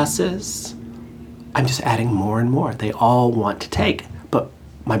beginning classes, I'm just adding more and more. They all want to take, but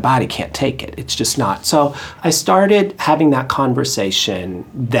my body can't take it. It's just not. So I started having that conversation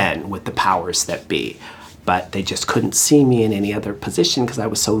then with the powers that be, but they just couldn't see me in any other position because I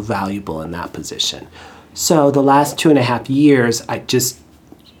was so valuable in that position. So the last 2.5 years, I just,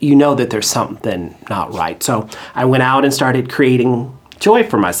 that there's something not right. So I went out and started creating joy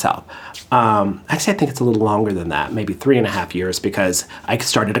for myself. Actually, I think it's a little longer than that, maybe 3.5 years, because I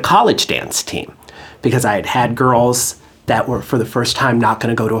started a college dance team because I had girls that were for the first time not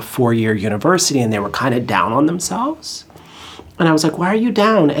going to go to a 4-year university, and they were kind of down on themselves. And I was like, why are you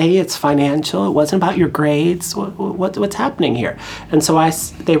down? It's financial. It wasn't about your grades. What's happening here? And so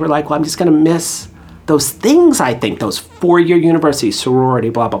they were like, well, I'm just going to miss those things, I think, those 4-year university, sorority,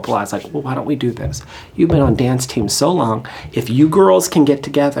 blah, blah, blah. I was like, well, why don't we do this? You've been on dance teams so long. If you girls can get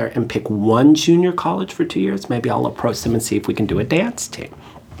together and pick one junior college for 2 years, maybe I'll approach them and see if we can do a dance team.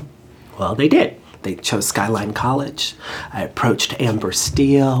 Well, they did. They chose Skyline College. I approached Amber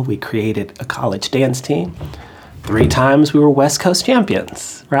Steele. We created a college dance team. 3 times we were West Coast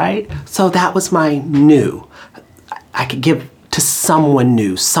champions, right? So that was my new. I could give to someone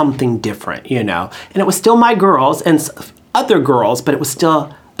new, something different, you know. And it was still my girls and other girls, but it was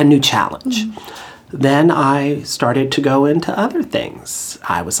still a new challenge. Then I started to go into other things.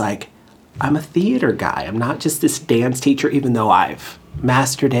 I was like, I'm a theater guy. I'm not just this dance teacher, even though I've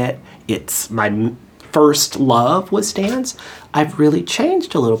mastered it. It's my first love was dance. I've really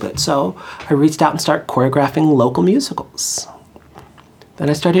changed a little bit. So I reached out and started choreographing local musicals. Then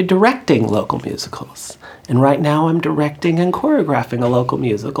I started directing local musicals. And right now I'm directing and choreographing a local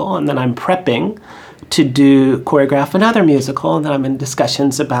musical. And then I'm prepping to choreograph another musical. And then I'm in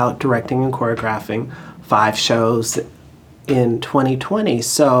discussions about directing and choreographing 5 shows in 2020.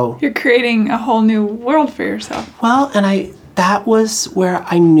 So you're creating a whole new world for yourself. Well, and that was where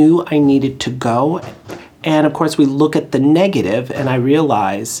I knew I needed to go. And of course we look at the negative and I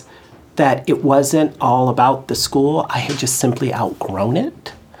realized that it wasn't all about the school. I had just simply outgrown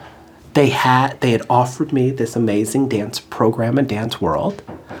it. They had offered me this amazing dance program and dance world.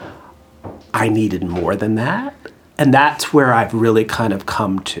 I needed more than that. And that's where I've really kind of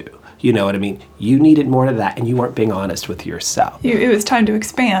come to. You know what I mean? You needed more of that and you weren't being honest with yourself. It was time to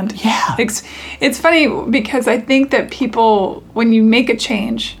expand. Yeah. It's funny because I think that people, when you make a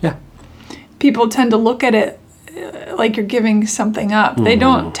change, people tend to look at it like you're giving something up. They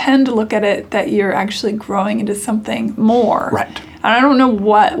don't tend to look at it that you're actually growing into something more. Right. And I don't know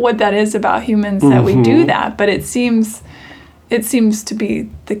what that is about humans that we do that, but it seems to be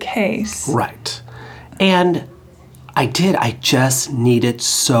the case. Right. And I just needed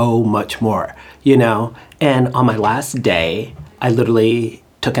so much more, you know? And on my last day, I literally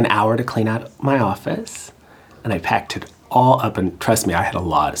took an hour to clean out my office and I packed it all up. And trust me, I had a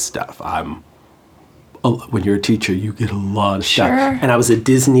lot of stuff. When you're a teacher, you get a lot of stuff. And I was a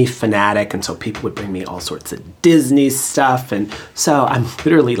Disney fanatic, and so people would bring me all sorts of Disney stuff. And so I'm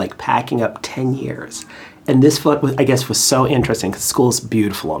literally like packing up 10 years. And this, I guess, was so interesting because school's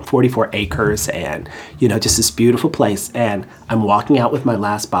beautiful on 44 acres and, you know, just this beautiful place. And I'm walking out with my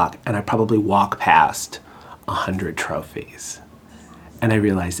last box, and I probably walk past 100 trophies. And I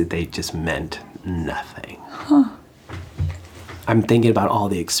realized that they just meant nothing. I'm thinking about all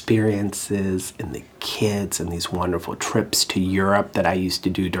the experiences and the kids and these wonderful trips to Europe that I used to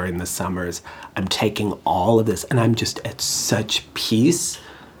do during the summers. I'm taking all of this and I'm just at such peace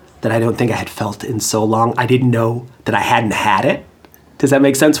that I don't think I had felt in so long. I didn't know that I hadn't had it. Does that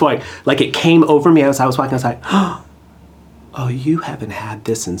make sense? Like it came over me as I was walking. I was like, oh, you haven't had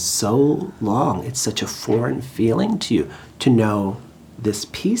this in so long. It's such a foreign feeling to you to know this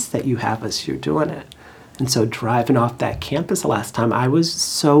peace that you have as you're doing it. And so driving off that campus the last time, I was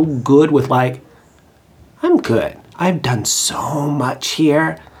so good with like, I'm good. I've done so much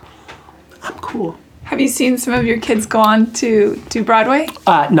here. I'm cool. Have you seen some of your kids go on to Broadway?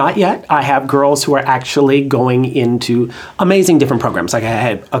 Not yet. I have girls who are actually going into amazing different programs. Like I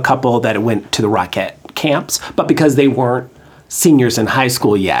had a couple that went to the Rockette camps, but because they weren't seniors in high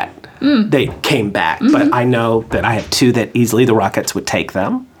school yet, they came back. But I know that I have 2 that easily the Rockettes would take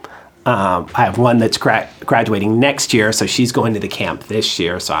them. I have one that's graduating next year, so she's going to the camp this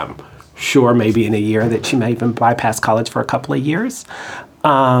year, so I'm sure maybe in a year that she may even bypass college for a couple of years.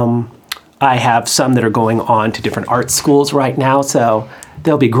 I have some that are going on to different art schools right now, so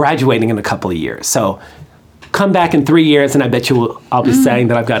they'll be graduating in a couple of years. So come back in 3 years, and I bet I'll be saying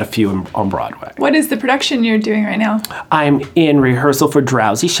that I've got a few on Broadway. What is the production you're doing right now? I'm in rehearsal for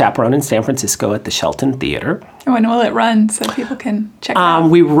Drowsy Chaperone in San Francisco at the Shelton Theater. And when will it run so people can check it out?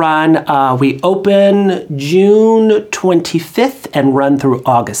 We open June 25th and run through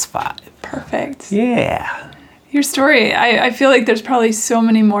August 5. Perfect. Yeah. Your story, I feel like there's probably so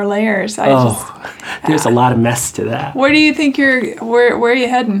many more layers. There's a lot of mess to that. Where do you think where are you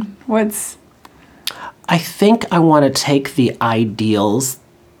heading? I think I want to take the ideals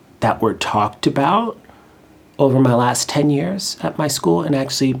that were talked about over my last 10 years at my school and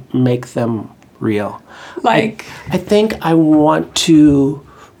actually make them real. I think I want to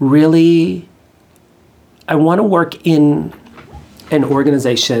work in an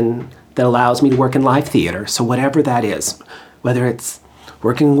organization that allows me to work in live theater. So whatever that is, whether it's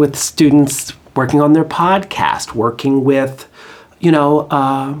working with students, working on their podcast, working with,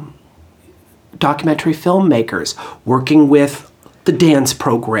 documentary filmmakers, working with the dance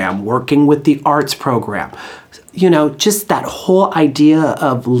program, working with the arts program. Just that whole idea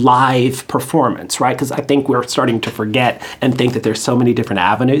of live performance, right? Because I think we're starting to forget and think that there's so many different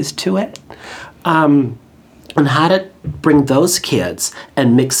avenues to it. And how to bring those kids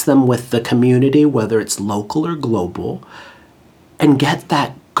and mix them with the community, whether it's local or global, and get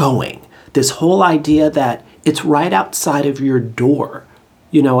that going. This whole idea that it's right outside of your door.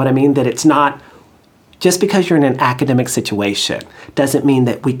 You know what I mean? That it's not just because you're in an academic situation doesn't mean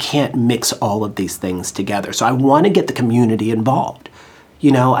that we can't mix all of these things together. So I want to get the community involved.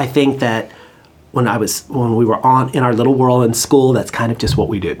 I think that when we were in our little world in school, that's kind of just what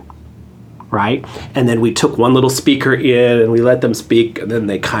we did, right? And then we took one little speaker in and we let them speak, and then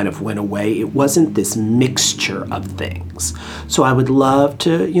they kind of went away. It wasn't this mixture of things. So I would love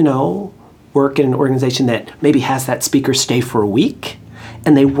to, work in an organization that maybe has that speaker stay for a week,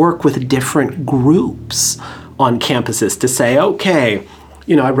 and they work with different groups on campuses to say, okay,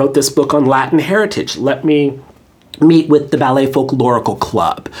 I wrote this book on Latin heritage. Let me meet with the Ballet Folklorical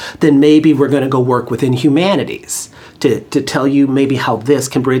Club. Then maybe we're going to go work within humanities to tell you maybe how this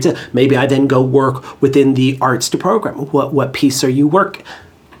can bridge it. Maybe I then go work within the arts program. What piece are you working?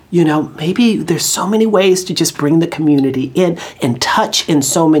 Maybe there's so many ways to just bring the community in and touch in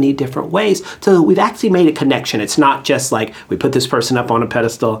so many different ways so that we've actually made a connection. It's not just like we put this person up on a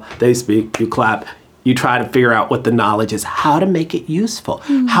pedestal, they speak, you clap, you try to figure out what the knowledge is, how to make it useful,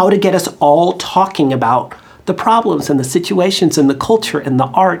 how to get us all talking about the problems and the situations and the culture and the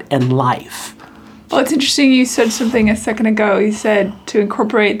art and life. Well, it's interesting you said something a second ago. You said to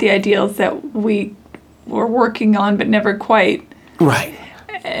incorporate the ideals that we were working on but never quite. Right.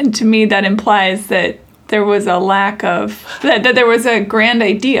 And to me, that implies that there was a lack of, that there was a grand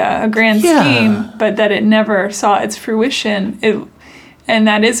idea, a grand scheme, but that it never saw its fruition. And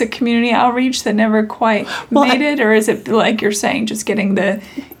that is a community outreach that never quite made it? Or is it, like you're saying, just getting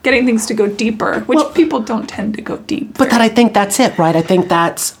things to go deeper, which people don't tend to go deep. But I think that's it, right? I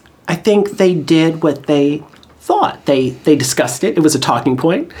think they did what they thought. They discussed it. It was a talking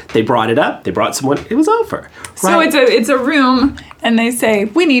point. They brought it up. They brought someone. It was over. Right? So it's a room, and they say,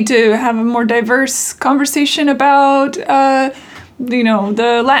 we need to have a more diverse conversation about,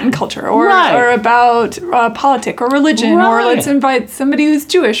 the Latin culture, or about politics or religion, or let's invite somebody who's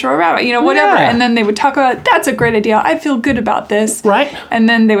Jewish or a rabbi, whatever. Yeah. And then they would talk about, that's a great idea. I feel good about this. Right. And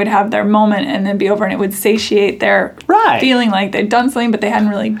then they would have their moment and then be over, and it would satiate their feeling like they'd done something, but they hadn't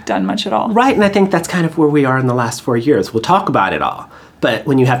really done much at all. Right. And I think that's kind of where we are in the last 4 years. We'll talk about it all. But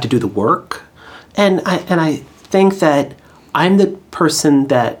when you have to do the work, and I think that I'm the person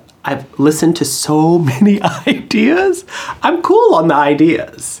that I've listened to so many ideas. I'm cool on the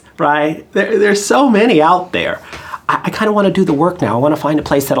ideas, right? There's so many out there. I kind of want to do the work now. I want to find a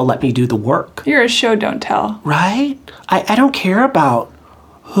place that'll let me do the work. You're a show, don't tell. Right? I don't care about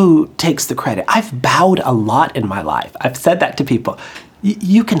who takes the credit. I've bowed a lot in my life. I've said that to people.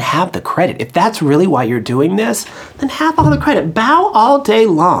 You can have the credit. If that's really why you're doing this, then have all the credit. Bow all day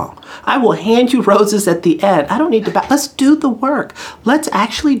long. I will hand you roses at the end. I don't need to bow. Let's do the work. Let's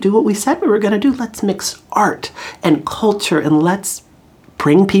actually do what we said we were going to do. Let's mix art and culture, and let's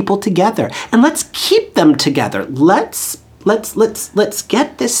bring people together, and let's keep them together. Let's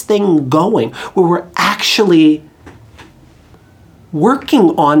get this thing going where we're actually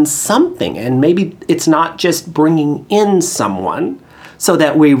working on something, and maybe it's not just bringing in someone so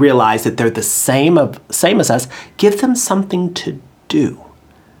that we realize that they're the same as us. Give them something to do.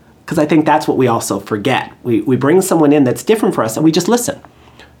 Because I think that's what we also forget. We bring someone in that's different for us, and we just listen.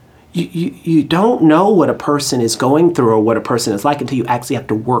 You don't know what a person is going through or what a person is like until you actually have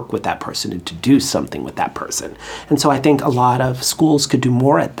to work with that person and to do something with that person. And so I think a lot of schools could do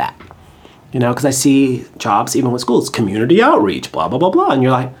more at that. Because I see jobs even with schools, community outreach, blah, blah, blah, blah. And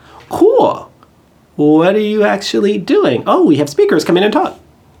you're like, cool. What are you actually doing? Oh, we have speakers come in and talk.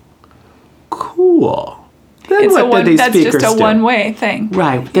 Cool. Then That's just a one-way thing.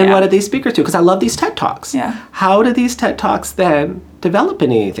 Right. Then what do these speakers do? Because I love these TED Talks. Yeah. How do these TED Talks then develop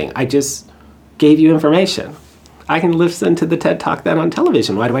into anything? I just gave you information. I can listen to the TED Talk then on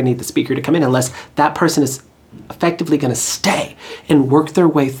television. Why do I need the speaker to come in unless that person is effectively going to stay and work their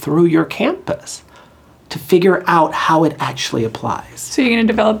way through your campus to figure out how it actually applies? So you're going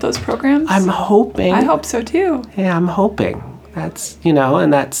to develop those programs? I'm hoping. I hope so too. Yeah, I'm hoping. That's,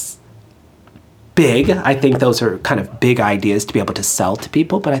 and that's big. I think those are kind of big ideas to be able to sell to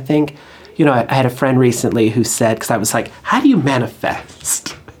people. But I think, I had a friend recently who said, because I was like, how do you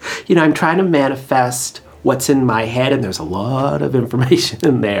manifest? I'm trying to manifest what's in my head, and there's a lot of information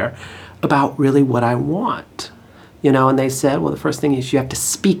in there about really what I want. And they said, well, the first thing is you have to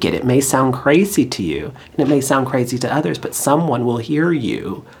speak it. It may sound crazy to you, and it may sound crazy to others, but someone will hear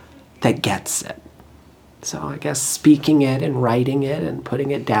you that gets it. So I guess speaking it and writing it and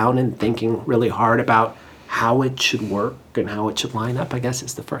putting it down and thinking really hard about how it should work and how it should line up, I guess,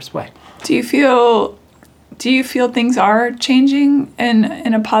 is the first way. Do you feel things are changing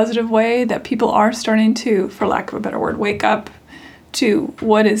in a positive way, that people are starting to, for lack of a better word, wake up to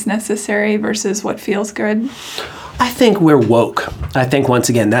what is necessary versus what feels good? I think we're woke. I think, once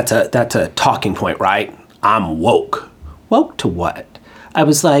again, that's a talking point, right? I'm woke. Woke to what? I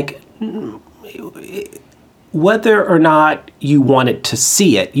was like, whether or not you wanted to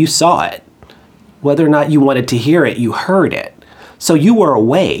see it, you saw it. Whether or not you wanted to hear it, you heard it. So you were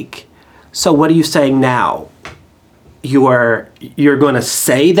awake. So what are you saying now? You're going to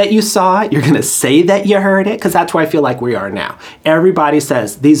say that you saw it? You're going to say that you heard it? Because that's where I feel like we are now. Everybody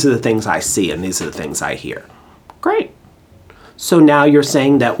says, these are the things I see and these are the things I hear. Great. So now you're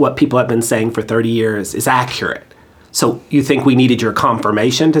saying that what people have been saying for 30 years is accurate. So you think we needed your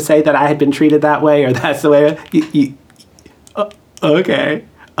confirmation to say that I had been treated that way, or that's the way? Okay.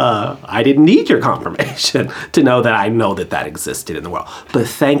 I didn't need your confirmation to know that I know that existed in the world. But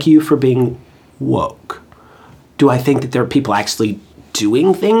thank you for being woke. Do I think that there are people actually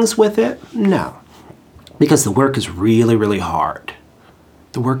doing things with it? No. Because the work is really, really hard.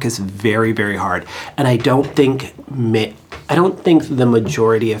 The work is very, very hard. And I don't think the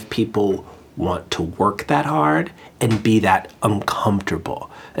majority of people want to work that hard and be that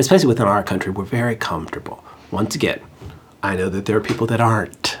uncomfortable. Especially within our country, we're very comfortable. Once again, I know that there are people that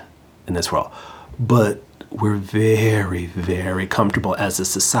aren't in this world, but we're very, very comfortable as a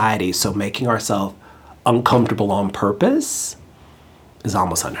society. So making ourselves uncomfortable on purpose is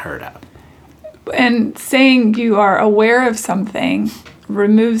almost unheard of. And saying you are aware of something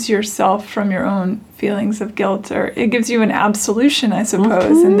removes yourself from your own feelings of guilt, or it gives you an absolution, I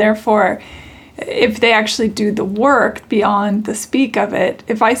suppose. Mm-hmm. And therefore, if they actually do the work beyond the speak of it,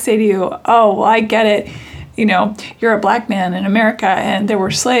 if I say to you, oh, well, I get it, you're a black man in America and there were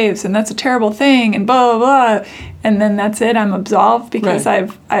slaves and that's a terrible thing and blah, blah, blah. And then that's it. I'm absolved because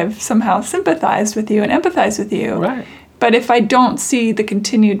right. I've somehow sympathized with you and empathized with you. Right. But if I don't see the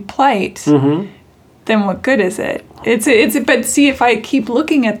continued plight, mm-hmm. then what good is it? But see, if I keep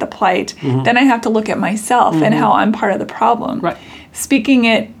looking at the plight, mm-hmm. then I have to look at myself mm-hmm. and how I'm part of the problem. Right. Speaking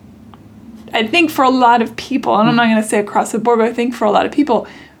it, I think for a lot of people, and I'm not going to say across the board, but I think for a lot of people,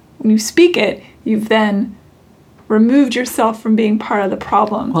 when you speak it, you've then removed yourself from being part of the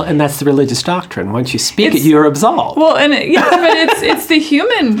problem. Well, and that's the religious doctrine. Once you speak it, you're absolved. Well, but it's the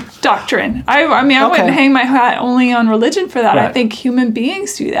human doctrine. I wouldn't hang my hat only on religion for that. Right. I think human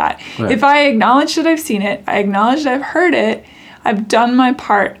beings do that. Right. If I acknowledge that I've seen it, I acknowledge that I've heard it, I've done my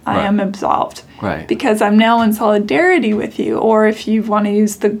part, I am absolved. Right. Because I'm now in solidarity with you. Or if you want to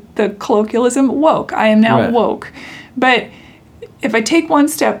use the colloquialism, woke. I am now woke. But if I take one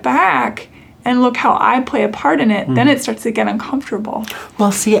step back and look how I play a part in it, then it starts to get uncomfortable.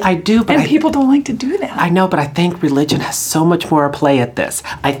 Well, see, I do, but people don't like to do that. I know, but I think religion has so much more play at this.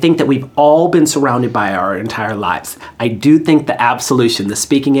 I think that we've all been surrounded by our entire lives. I do think the absolution, the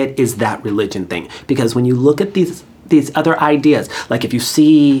speaking it, is that religion thing. Because when you look at these other ideas, like if you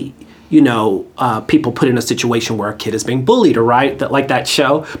see, people put in a situation where a kid is being bullied, or like that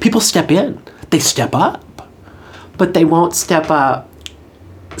show, people step in. They step up. But they won't step up.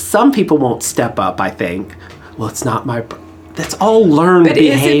 Some people won't step up, I think. Well, it's not that's all learned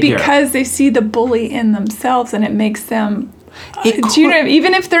behavior. But is it because they see the bully in themselves and it makes them...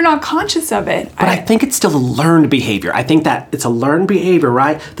 even if they're not conscious of it. But I think it's still a learned behavior. I think that it's a learned behavior,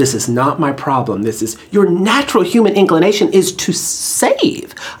 right? This is not my problem. This is... Your natural human inclination is to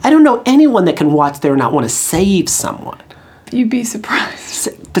save. I don't know anyone that can watch there and not want to save someone. You'd be surprised.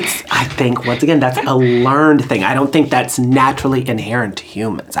 But I think, once again, that's a learned thing. I don't think that's naturally inherent to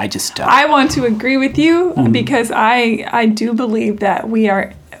humans. I just don't. I want to agree with you because I do believe that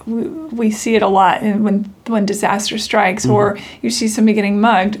we see it a lot when disaster strikes or you see somebody getting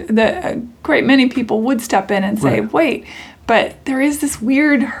mugged. A great many people would step in and say, wait, but there is this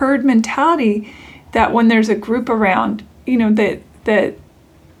weird herd mentality that when there's a group around, that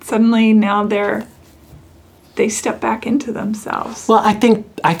suddenly now they step back into themselves. Well, I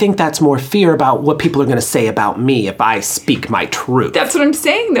think that's more fear about what people are going to say about me if I speak my truth. That's what I'm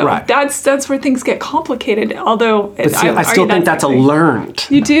saying, though. Right. That's where things get complicated. Although, but see, I still think that's a learned.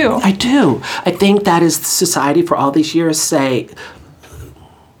 You do. I do. I think that is society for all these years say.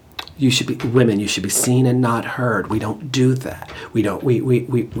 You should be seen and not heard. We don't do that. We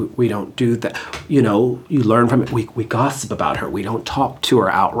don't do that. You learn from it. We gossip about her. We don't talk to her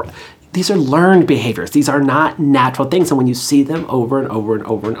outright. these are learned behaviors. These are not natural things. And when you see them over and over and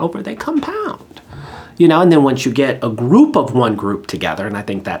over and over, they compound. And then once you get a group of one group together, and I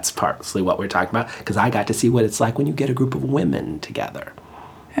think that's partly what we're talking about, because I got to see what it's like when you get a group of women together.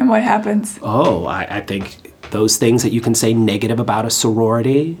 And what happens? Oh, I think those things that you can say negative about a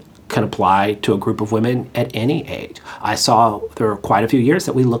sorority can apply to a group of women at any age. I saw there were quite a few years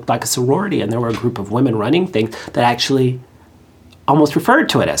that we looked like a sorority, and there were a group of women running things that actually almost referred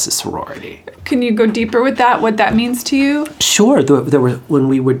to it as a sorority. Can you go deeper with that, what that means to you? Sure. There were, when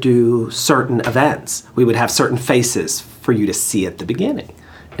we would do certain events, we would have certain faces for you to see at the beginning.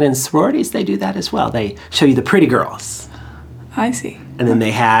 And in sororities, they do that as well. They show you the pretty girls. I see. And then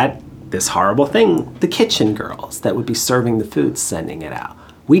they had this horrible thing, the kitchen girls that would be serving the food, sending it out.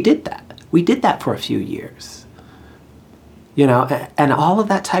 We did that. We did that for a few years. And all of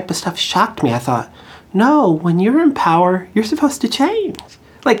that type of stuff shocked me. I thought, no, when you're in power, you're supposed to change.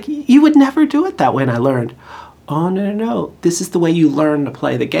 Like, you would never do it that way. And I learned, oh, no. This is the way you learn to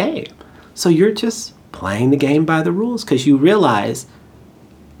play the game. So you're just playing the game by the rules because you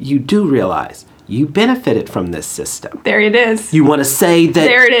do realize you benefited from this system. There it is. You want to say that.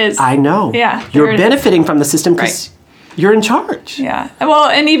 There it is. I know. Yeah. You're benefiting from the system because you're in charge. Yeah. Well,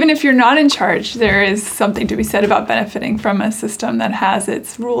 and even if you're not in charge, there is something to be said about benefiting from a system that has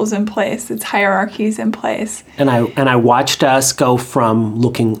its rules in place, its hierarchies in place. And I watched us go from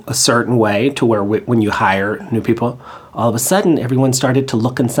looking a certain way to where when you hire new people, all of a sudden everyone started to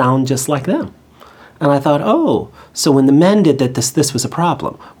look and sound just like them. And I thought, oh, so when the men did that, this was a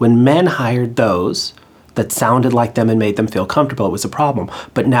problem. When men hired those that sounded like them and made them feel comfortable, it was a problem.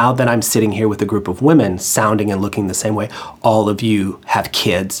 But now that I'm sitting here with a group of women sounding and looking the same way, all of you have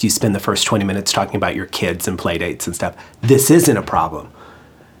kids, you spend the first 20 minutes talking about your kids and play dates and stuff. This isn't a problem.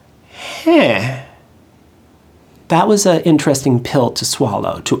 That was an interesting pill to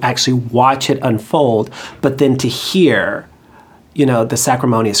swallow, to actually watch it unfold, but then to hear, the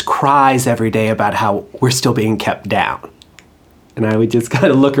sacrimonious cries every day about how we're still being kept down. And I would just kind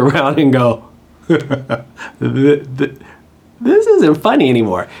of look around and go, this isn't funny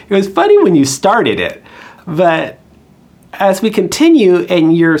anymore. It was funny when you started it, but as we continue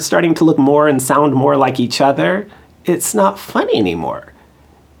and you're starting to look more and sound more like each other, it's not funny anymore.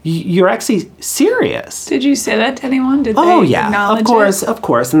 You're actually serious. Did you say that to anyone? Did they acknowledge it? Of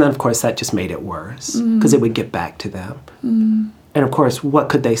course. And then, of course, that just made it worse because it would get back to them. And, of course, what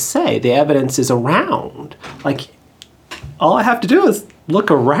could they say? The evidence is around. Like, all I have to do is look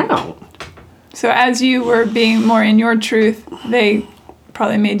around. So as you were being more in your truth, they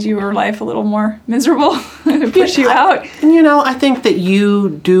probably made your life a little more miserable to push you out. And, I think that you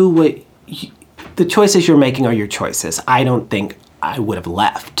do the choices you're making are your choices. I don't think I would have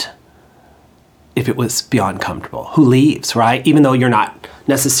left if it was beyond comfortable. Who leaves, right? Even though you're not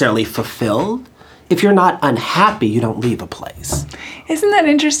necessarily fulfilled, if you're not unhappy, you don't leave a place. Isn't that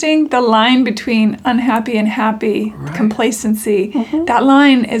interesting? The line between unhappy and happy, complacency, that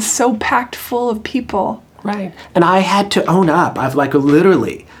line is so packed full of people. Right. And I had to own up. I've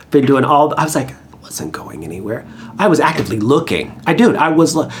literally been doing I was like, I wasn't going anywhere. I was actively looking. I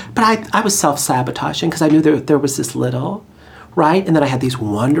was self-sabotaging because I knew there was this little, right? And then I had these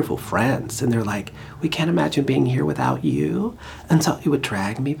wonderful friends, and they're like, we can't imagine being here without you. And so it would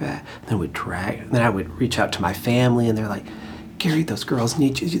drag me back. Then I would reach out to my family, and they're like, Gary, those girls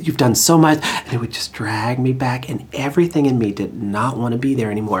need you. You've done so much. And it would just drag me back, and everything in me did not want to be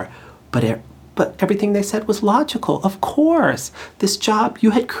there anymore. But everything they said was logical. Of course, this job, you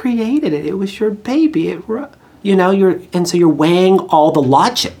had created it. It was your baby. And so you're weighing all the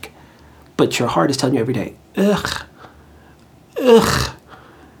logic, but your heart is telling you every day, ugh.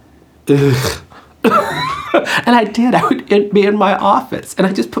 And I did. I would be in my office, and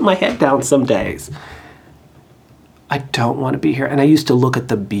I just put my head down some days. I don't want to be here. And I used to look at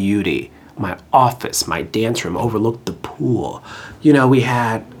the beauty. My office, my dance room overlooked the pool. We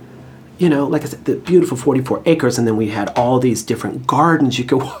had, like I said, the beautiful 44 acres, and then we had all these different gardens you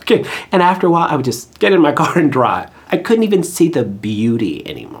could walk in. And after a while, I would just get in my car and drive. I couldn't even see the beauty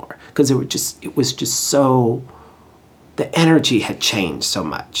anymore because it was just so, the energy had changed so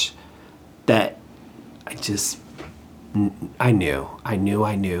much that I knew.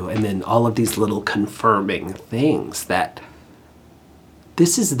 And then all of these little confirming things that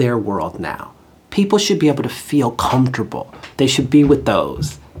this is their world now. People should be able to feel comfortable. They should be with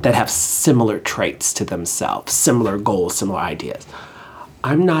those that have similar traits to themselves, similar goals, similar ideas.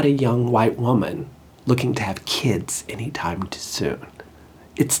 I'm not a young white woman looking to have kids anytime too soon.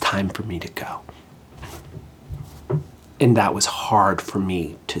 It's time for me to go. And that was hard for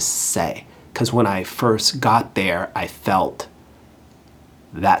me to say. Because when I first got there, I felt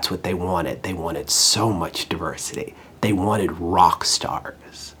That's what they wanted. They wanted so much diversity. They wanted rock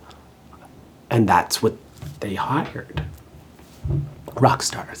stars. And that's what they hired. Rock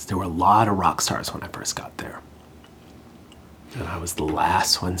stars. There were a lot of rock stars when I first got there. And I was the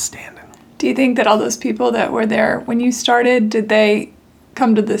last one standing. Do you think that all those people that were there when you started, did they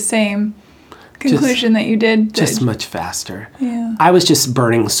come to the same conclusion that you did? Just much faster. Yeah. I was just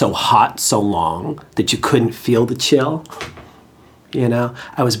burning so hot so long that you couldn't feel the chill. You know,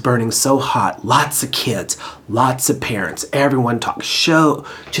 I was burning so hot. Lots of kids, lots of parents, everyone talked.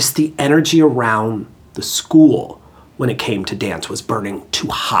 Just the energy around the school when it came to dance was burning too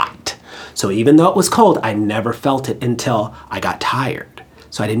hot. So even though it was cold, I never felt it until I got tired.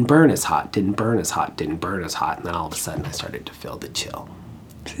 So I didn't burn as hot, didn't burn as hot, didn't burn as hot. And then all of a sudden I started to feel the chill.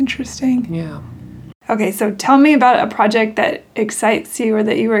 It's interesting. Yeah. Okay, so tell me about a project that excites you or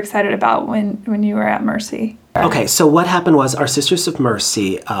that you were excited about when you were at Mercy. Okay, so what happened was our Sisters of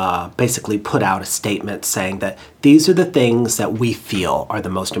Mercy basically put out a statement saying that these are the things that we feel are the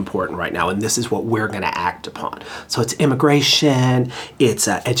most important right now, and this is what we're going to act upon. So it's immigration, it's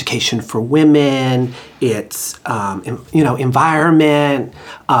education for women, it's environment,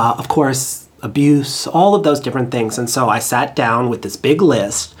 of course, abuse, all of those different things. And so I sat down with this big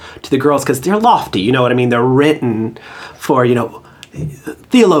list to the girls because they're lofty, you know what I mean? They're written for,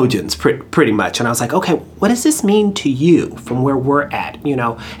 theologians pretty much. And I was like, okay, what does this mean to you from where we're at,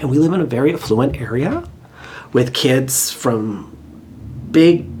 And we live in a very affluent area with kids from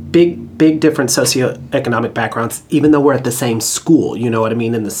big different socioeconomic backgrounds, even though we're at the same school, you know what I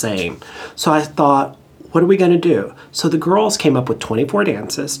mean, in the same. So I thought, what are we going to do? So the girls came up with 24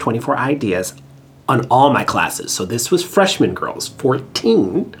 dances, 24 ideas on all my classes. So this was freshman girls,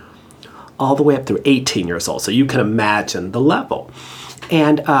 14, all the way up through 18 years old. So you can imagine the level.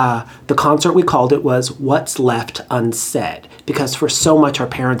 And the concert, we called it, was What's Left Unsaid, because for so much our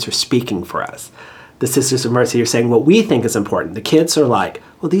parents are speaking for us. The Sisters of Mercy are saying what we think is important. The kids are like,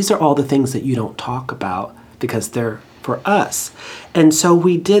 well, these are all the things that you don't talk about because they're for us. And so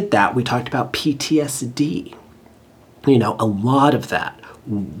we did that. We talked about PTSD, a lot of that,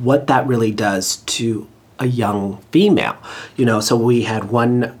 what that really does to a young female, so we had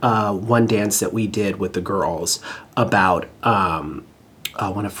one dance that we did with the girls about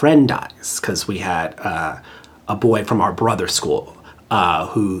when a friend dies, because we had a boy from our brother's school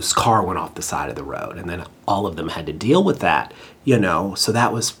whose car went off the side of the road, and then all of them had to deal with that, so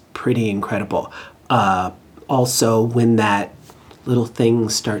that was pretty incredible. Also, when that little thing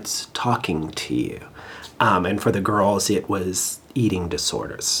starts talking to you, and for the girls it was eating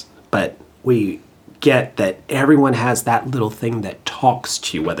disorders, but we get that everyone has that little thing that talks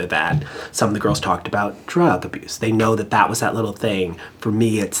to you, whether that some of the girls talked about drug abuse. They know that was that little thing. For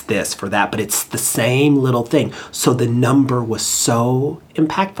me, it's this, for that, but it's the same little thing. So the number was so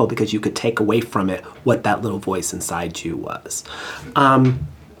impactful because you could take away from it what that little voice inside you was.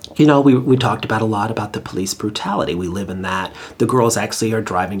 We talked about a lot about the police brutality. We live in that. The girls actually are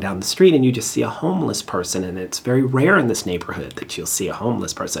driving down the street and you just see a homeless person, and it's very rare in this neighborhood that you'll see a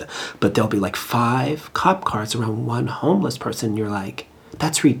homeless person. But there'll be like 5 cop cars around one homeless person, and you're like,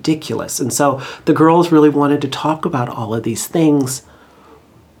 that's ridiculous. And so the girls really wanted to talk about all of these things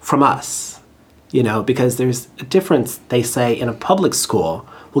from us, because there's a difference, they say, in a public school.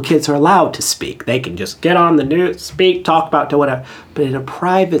 Well, kids are allowed to speak. They can just get on the news, speak, talk about whatever. But in a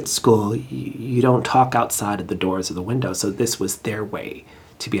private school, you don't talk outside of the doors or the windows. So this was their way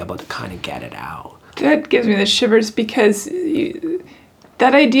to be able to kind of get it out. That gives me the shivers because that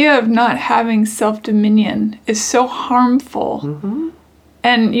idea of not having self-dominion is so harmful. Mm-hmm.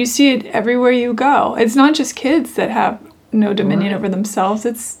 And you see it everywhere you go. It's not just kids that have no dominion over themselves.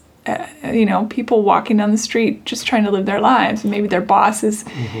 It's people walking down the street just trying to live their lives. Maybe their boss is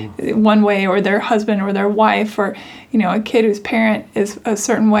one way, or their husband or their wife, or, a kid whose parent is a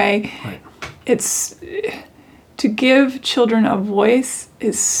certain way. Right. It's to give children a voice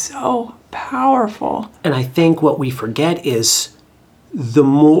is so powerful. And I think what we forget is the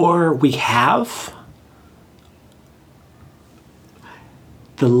more we have,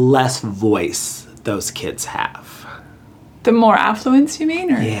 the less voice those kids have. The more affluence, you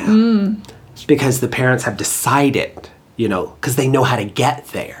mean? Or? Yeah. Because the parents have decided, because they know how to get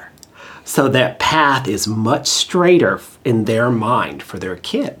there. So that path is much straighter in their mind for their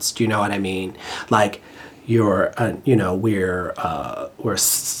kids. Do you know what I mean? Like, we're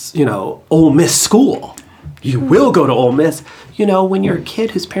Ole Miss school. You will go to Ole Miss. You know, when you're a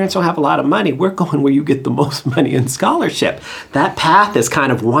kid whose parents don't have a lot of money, we're going where you get the most money in scholarship. That path is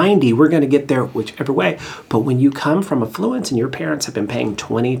kind of windy. We're going to get there whichever way. But when you come from affluence and your parents have been paying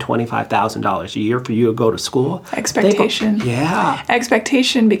 $20,000, $25,000 a year for you to go to school. Expectation. Yeah.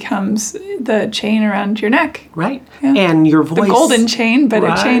 Expectation becomes the chain around your neck. Right. Yeah. And your voice. The golden chain, but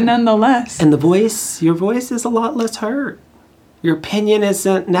a chain nonetheless. And your voice is a lot less heard. Your opinion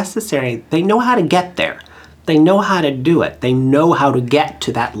isn't necessary. They know how to get there. They know how to do it. They know how to get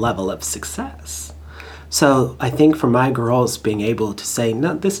to that level of success. So I think for my girls being able to say,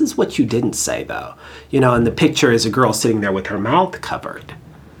 no, this is what you didn't say though. You know, and the picture is a girl sitting there with her mouth covered,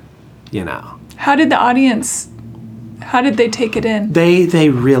 you know. How did they take it in? They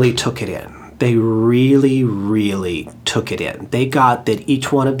really took it in. They really, really took it in. They got that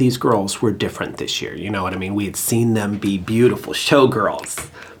each one of these girls were different this year. You know what I mean? We had seen them be beautiful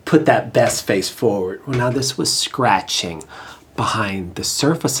showgirls, put that best face forward. Well, now this was scratching behind the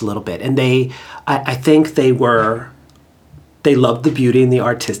surface a little bit. And I think they loved the beauty and the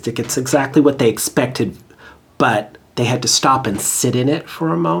artistic. It's exactly what they expected, but they had to stop and sit in it for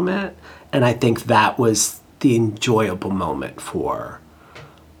a moment. And I think that was the enjoyable moment for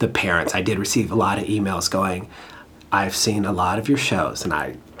the parents. I did receive a lot of emails going, I've seen a lot of your shows and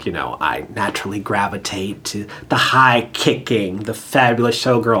I naturally gravitate to the high kicking, the fabulous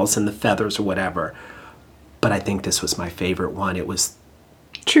showgirls and the feathers or whatever. But I think this was my favorite one. It was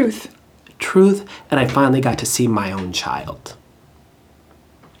Truth. And I finally got to see my own child.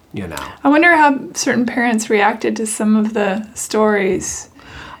 You know. I wonder how certain parents reacted to some of the stories.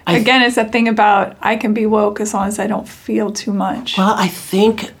 Again, it's that thing about I can be woke as long as I don't feel too much. Well, I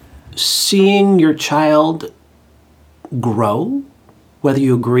think seeing your child grow, whether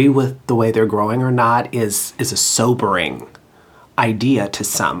you agree with the way they're growing or not, is a sobering idea to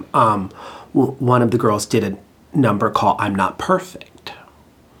some. One of the girls did a number called I'm Not Perfect.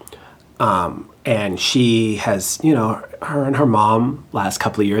 And she has, you know, her and her mom last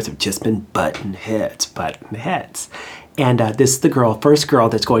couple of years have just been button heads. And this is the first girl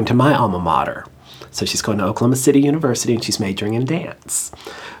that's going to my alma mater. So she's going to Oklahoma City University and she's majoring in dance.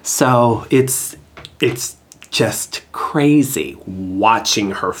 So it's just crazy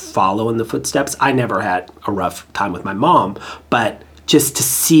watching her follow in the footsteps. I never had a rough time with my mom, but just to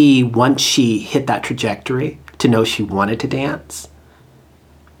see once she hit that trajectory, to know she wanted to dance,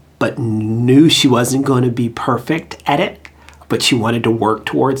 but knew she wasn't going to be perfect at it, but she wanted to work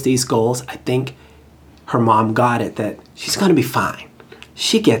towards these goals. I think her mom got it, that she's going to be fine.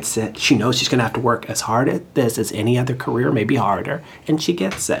 She gets it. She knows she's going to have to work as hard at this as any other career, maybe harder, and she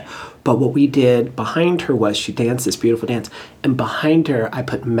gets it. But what we did behind her was she danced this beautiful dance, and behind her I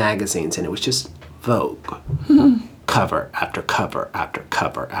put magazines, and it was just Vogue. Mm-hmm. Cover after cover after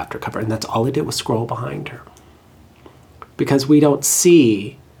cover after cover, and that's all I did was scroll behind her. Because we don't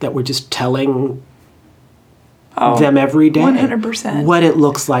see that we're just telling them every day 100%. What it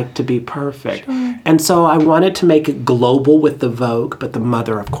looks like to be perfect. Sure. And so I wanted to make it global with the Vogue, but the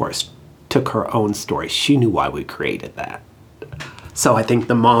mother, of course, took her own story. She knew why we created that. So I think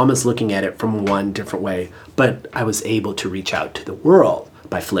the mom is looking at it from one different way, but I was able to reach out to the world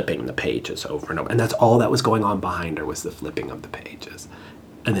by flipping the pages over and over. And that's all that was going on behind her, was the flipping of the pages.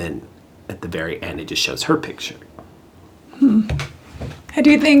 And then at the very end, it just shows her picture. I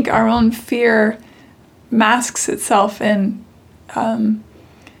do think our own fear masks itself in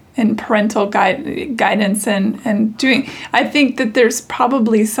parental guidance and doing. I think that there's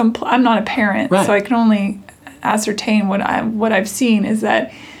probably some. I'm not a parent, right. So I can only ascertain what I've seen is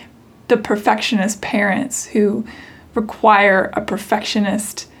that the perfectionist parents who require a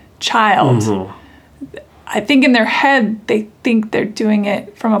perfectionist child. Mm-hmm. I think in their head, they think they're doing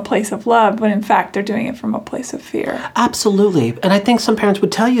it from a place of love, but in fact, they're doing it from a place of fear. Absolutely. And I think some parents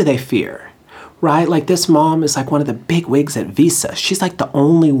would tell you they fear, right? Like this mom is like one of the big wigs at Visa. She's like the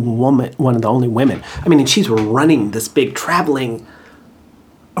only woman, one of the only women. I mean, and she's running this big, traveling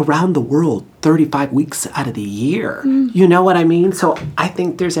around the world 35 weeks out of the year. Mm. You know what I mean? So I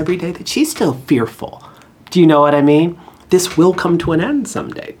think there's every day that she's still fearful. Do you know what I mean? This will come to an end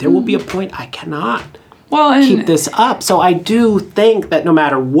someday. There will be a point I cannot keep this up. So I do think that no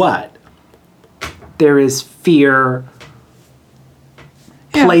matter what, there is fear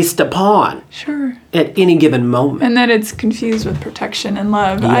placed upon at any given moment. And that it's confused with protection and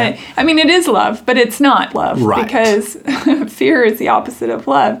love. Yeah. I mean, it is love, but it's not love. Right. Because fear is the opposite of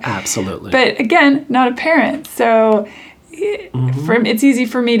love. Absolutely. But again, not a parent. So it's easy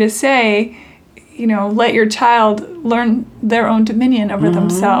for me to say, you know, let your child learn their own dominion over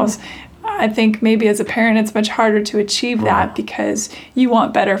themselves. I think maybe as a parent, it's much harder to achieve that because you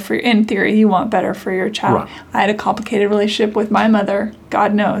want better in theory, you want better for your child. Right. I had a complicated relationship with my mother,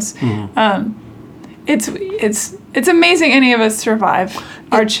 God knows. It's amazing any of us survive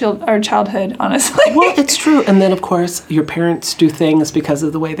our childhood, honestly. Well, it's true. And then, of course, your parents do things because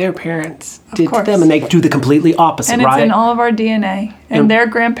of the way their parents did to them, and they do the completely opposite, and right? it's in all of our DNA, and their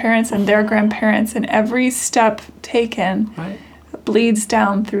grandparents and their grandparents, and every step taken bleeds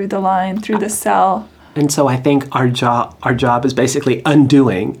down through the line, through the cell. And so I think our job is basically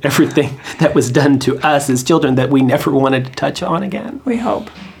undoing everything that was done to us as children that we never wanted to touch on again. We hope.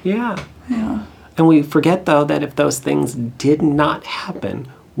 Yeah. Yeah. And we forget, though, that if those things did not happen,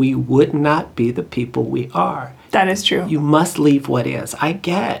 we would not be the people we are. That is true. You must leave what is. I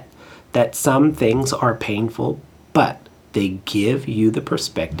get that some things are painful, but they give you the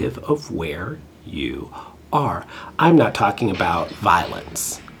perspective of where you are. I'm not talking about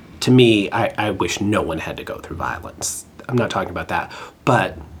violence. To me, I wish no one had to go through violence. I'm not talking about that.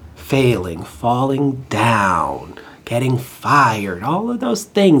 But failing, falling down, getting fired, all of those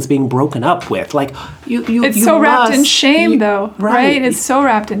things being broken up with. Like, it's so wrapped in shame, though, right? It's so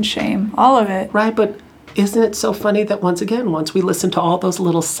wrapped in shame, all of it. Right, but isn't it so funny that once we listen to all those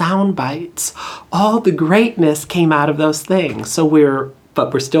little sound bites, all the greatness came out of those things.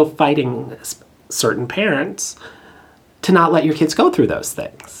 But we're still fighting certain parents to not let your kids go through those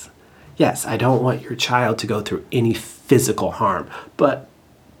things. Yes, I don't want your child to go through any physical harm, but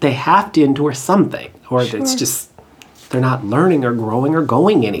they have to endure something, or it's just they're not learning or growing or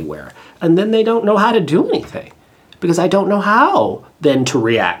going anywhere. And then they don't know how to do anything because I don't know how then to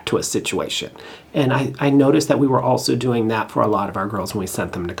react to a situation. And I noticed that we were also doing that for a lot of our girls when we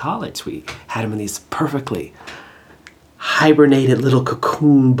sent them to college. We had them in these perfectly hibernated little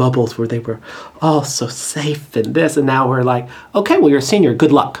cocoon bubbles where they were all so safe and this. And now we're like, okay, well, you're a senior.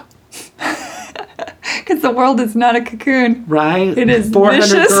 Good luck. Because the world is not a cocoon. Right? It is 400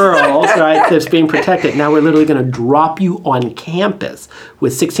 vicious. girls, right, that's being protected. Now we're literally going to drop you on campus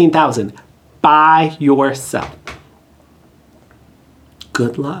with 16,000 by yourself.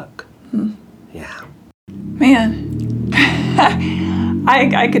 Good luck. Yeah. Man.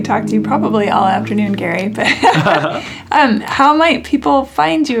 I could talk to you probably all afternoon, Gary, but how might people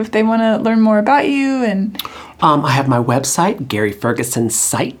find you if they want to learn more about you? And I have my website,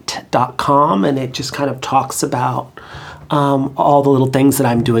 GaryFergusonSite.com, and it just kind of talks about all the little things that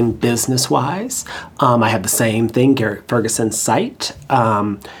I'm doing business-wise. I have the same thing, Gary Ferguson Site,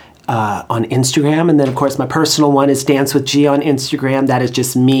 on Instagram. And then, of course, my personal one is Dance with G on Instagram. That is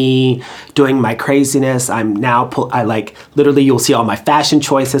just me doing my craziness. I'm now, literally, you'll see all my fashion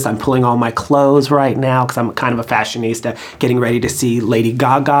choices. I'm pulling all my clothes right now because I'm kind of a fashionista, getting ready to see Lady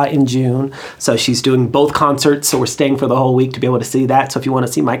Gaga in June. So she's doing both concerts, so we're staying for the whole week to be able to see that. So if you want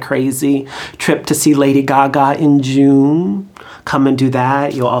to see my crazy trip to see Lady Gaga in June, come and do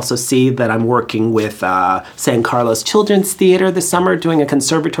that. You'll also see that I'm working with San Carlos Children's Theater this summer, doing a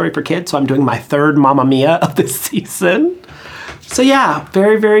conservatory for kids. So I'm doing my third Mamma Mia of the season. So yeah,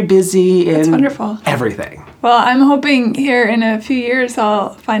 very, very busy in That's wonderful. Everything. Well, I'm hoping here in a few years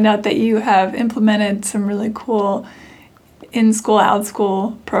I'll find out that you have implemented some really cool in-school,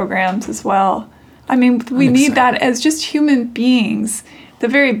 out-school programs as well. I mean, we need that as just human beings, the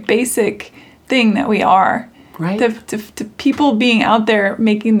very basic thing that we are. Right. The people being out there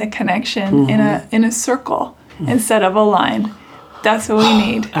making the connection in a circle instead of a line. That's what we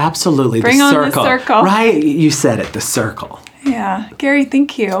need. Absolutely. Bring on the circle. Right. You said it, the circle. Yeah. Gary,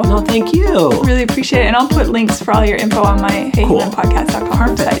 thank you. No, thank you. Really appreciate it. And I'll put links for all your info on my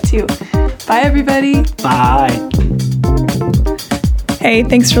HeyHumanPodcast.com website too. Bye, everybody. Bye. Hey,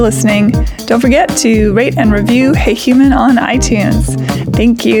 thanks for listening. Don't forget to rate and review Hey Human on iTunes.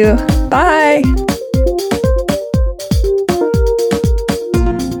 Thank you. Bye.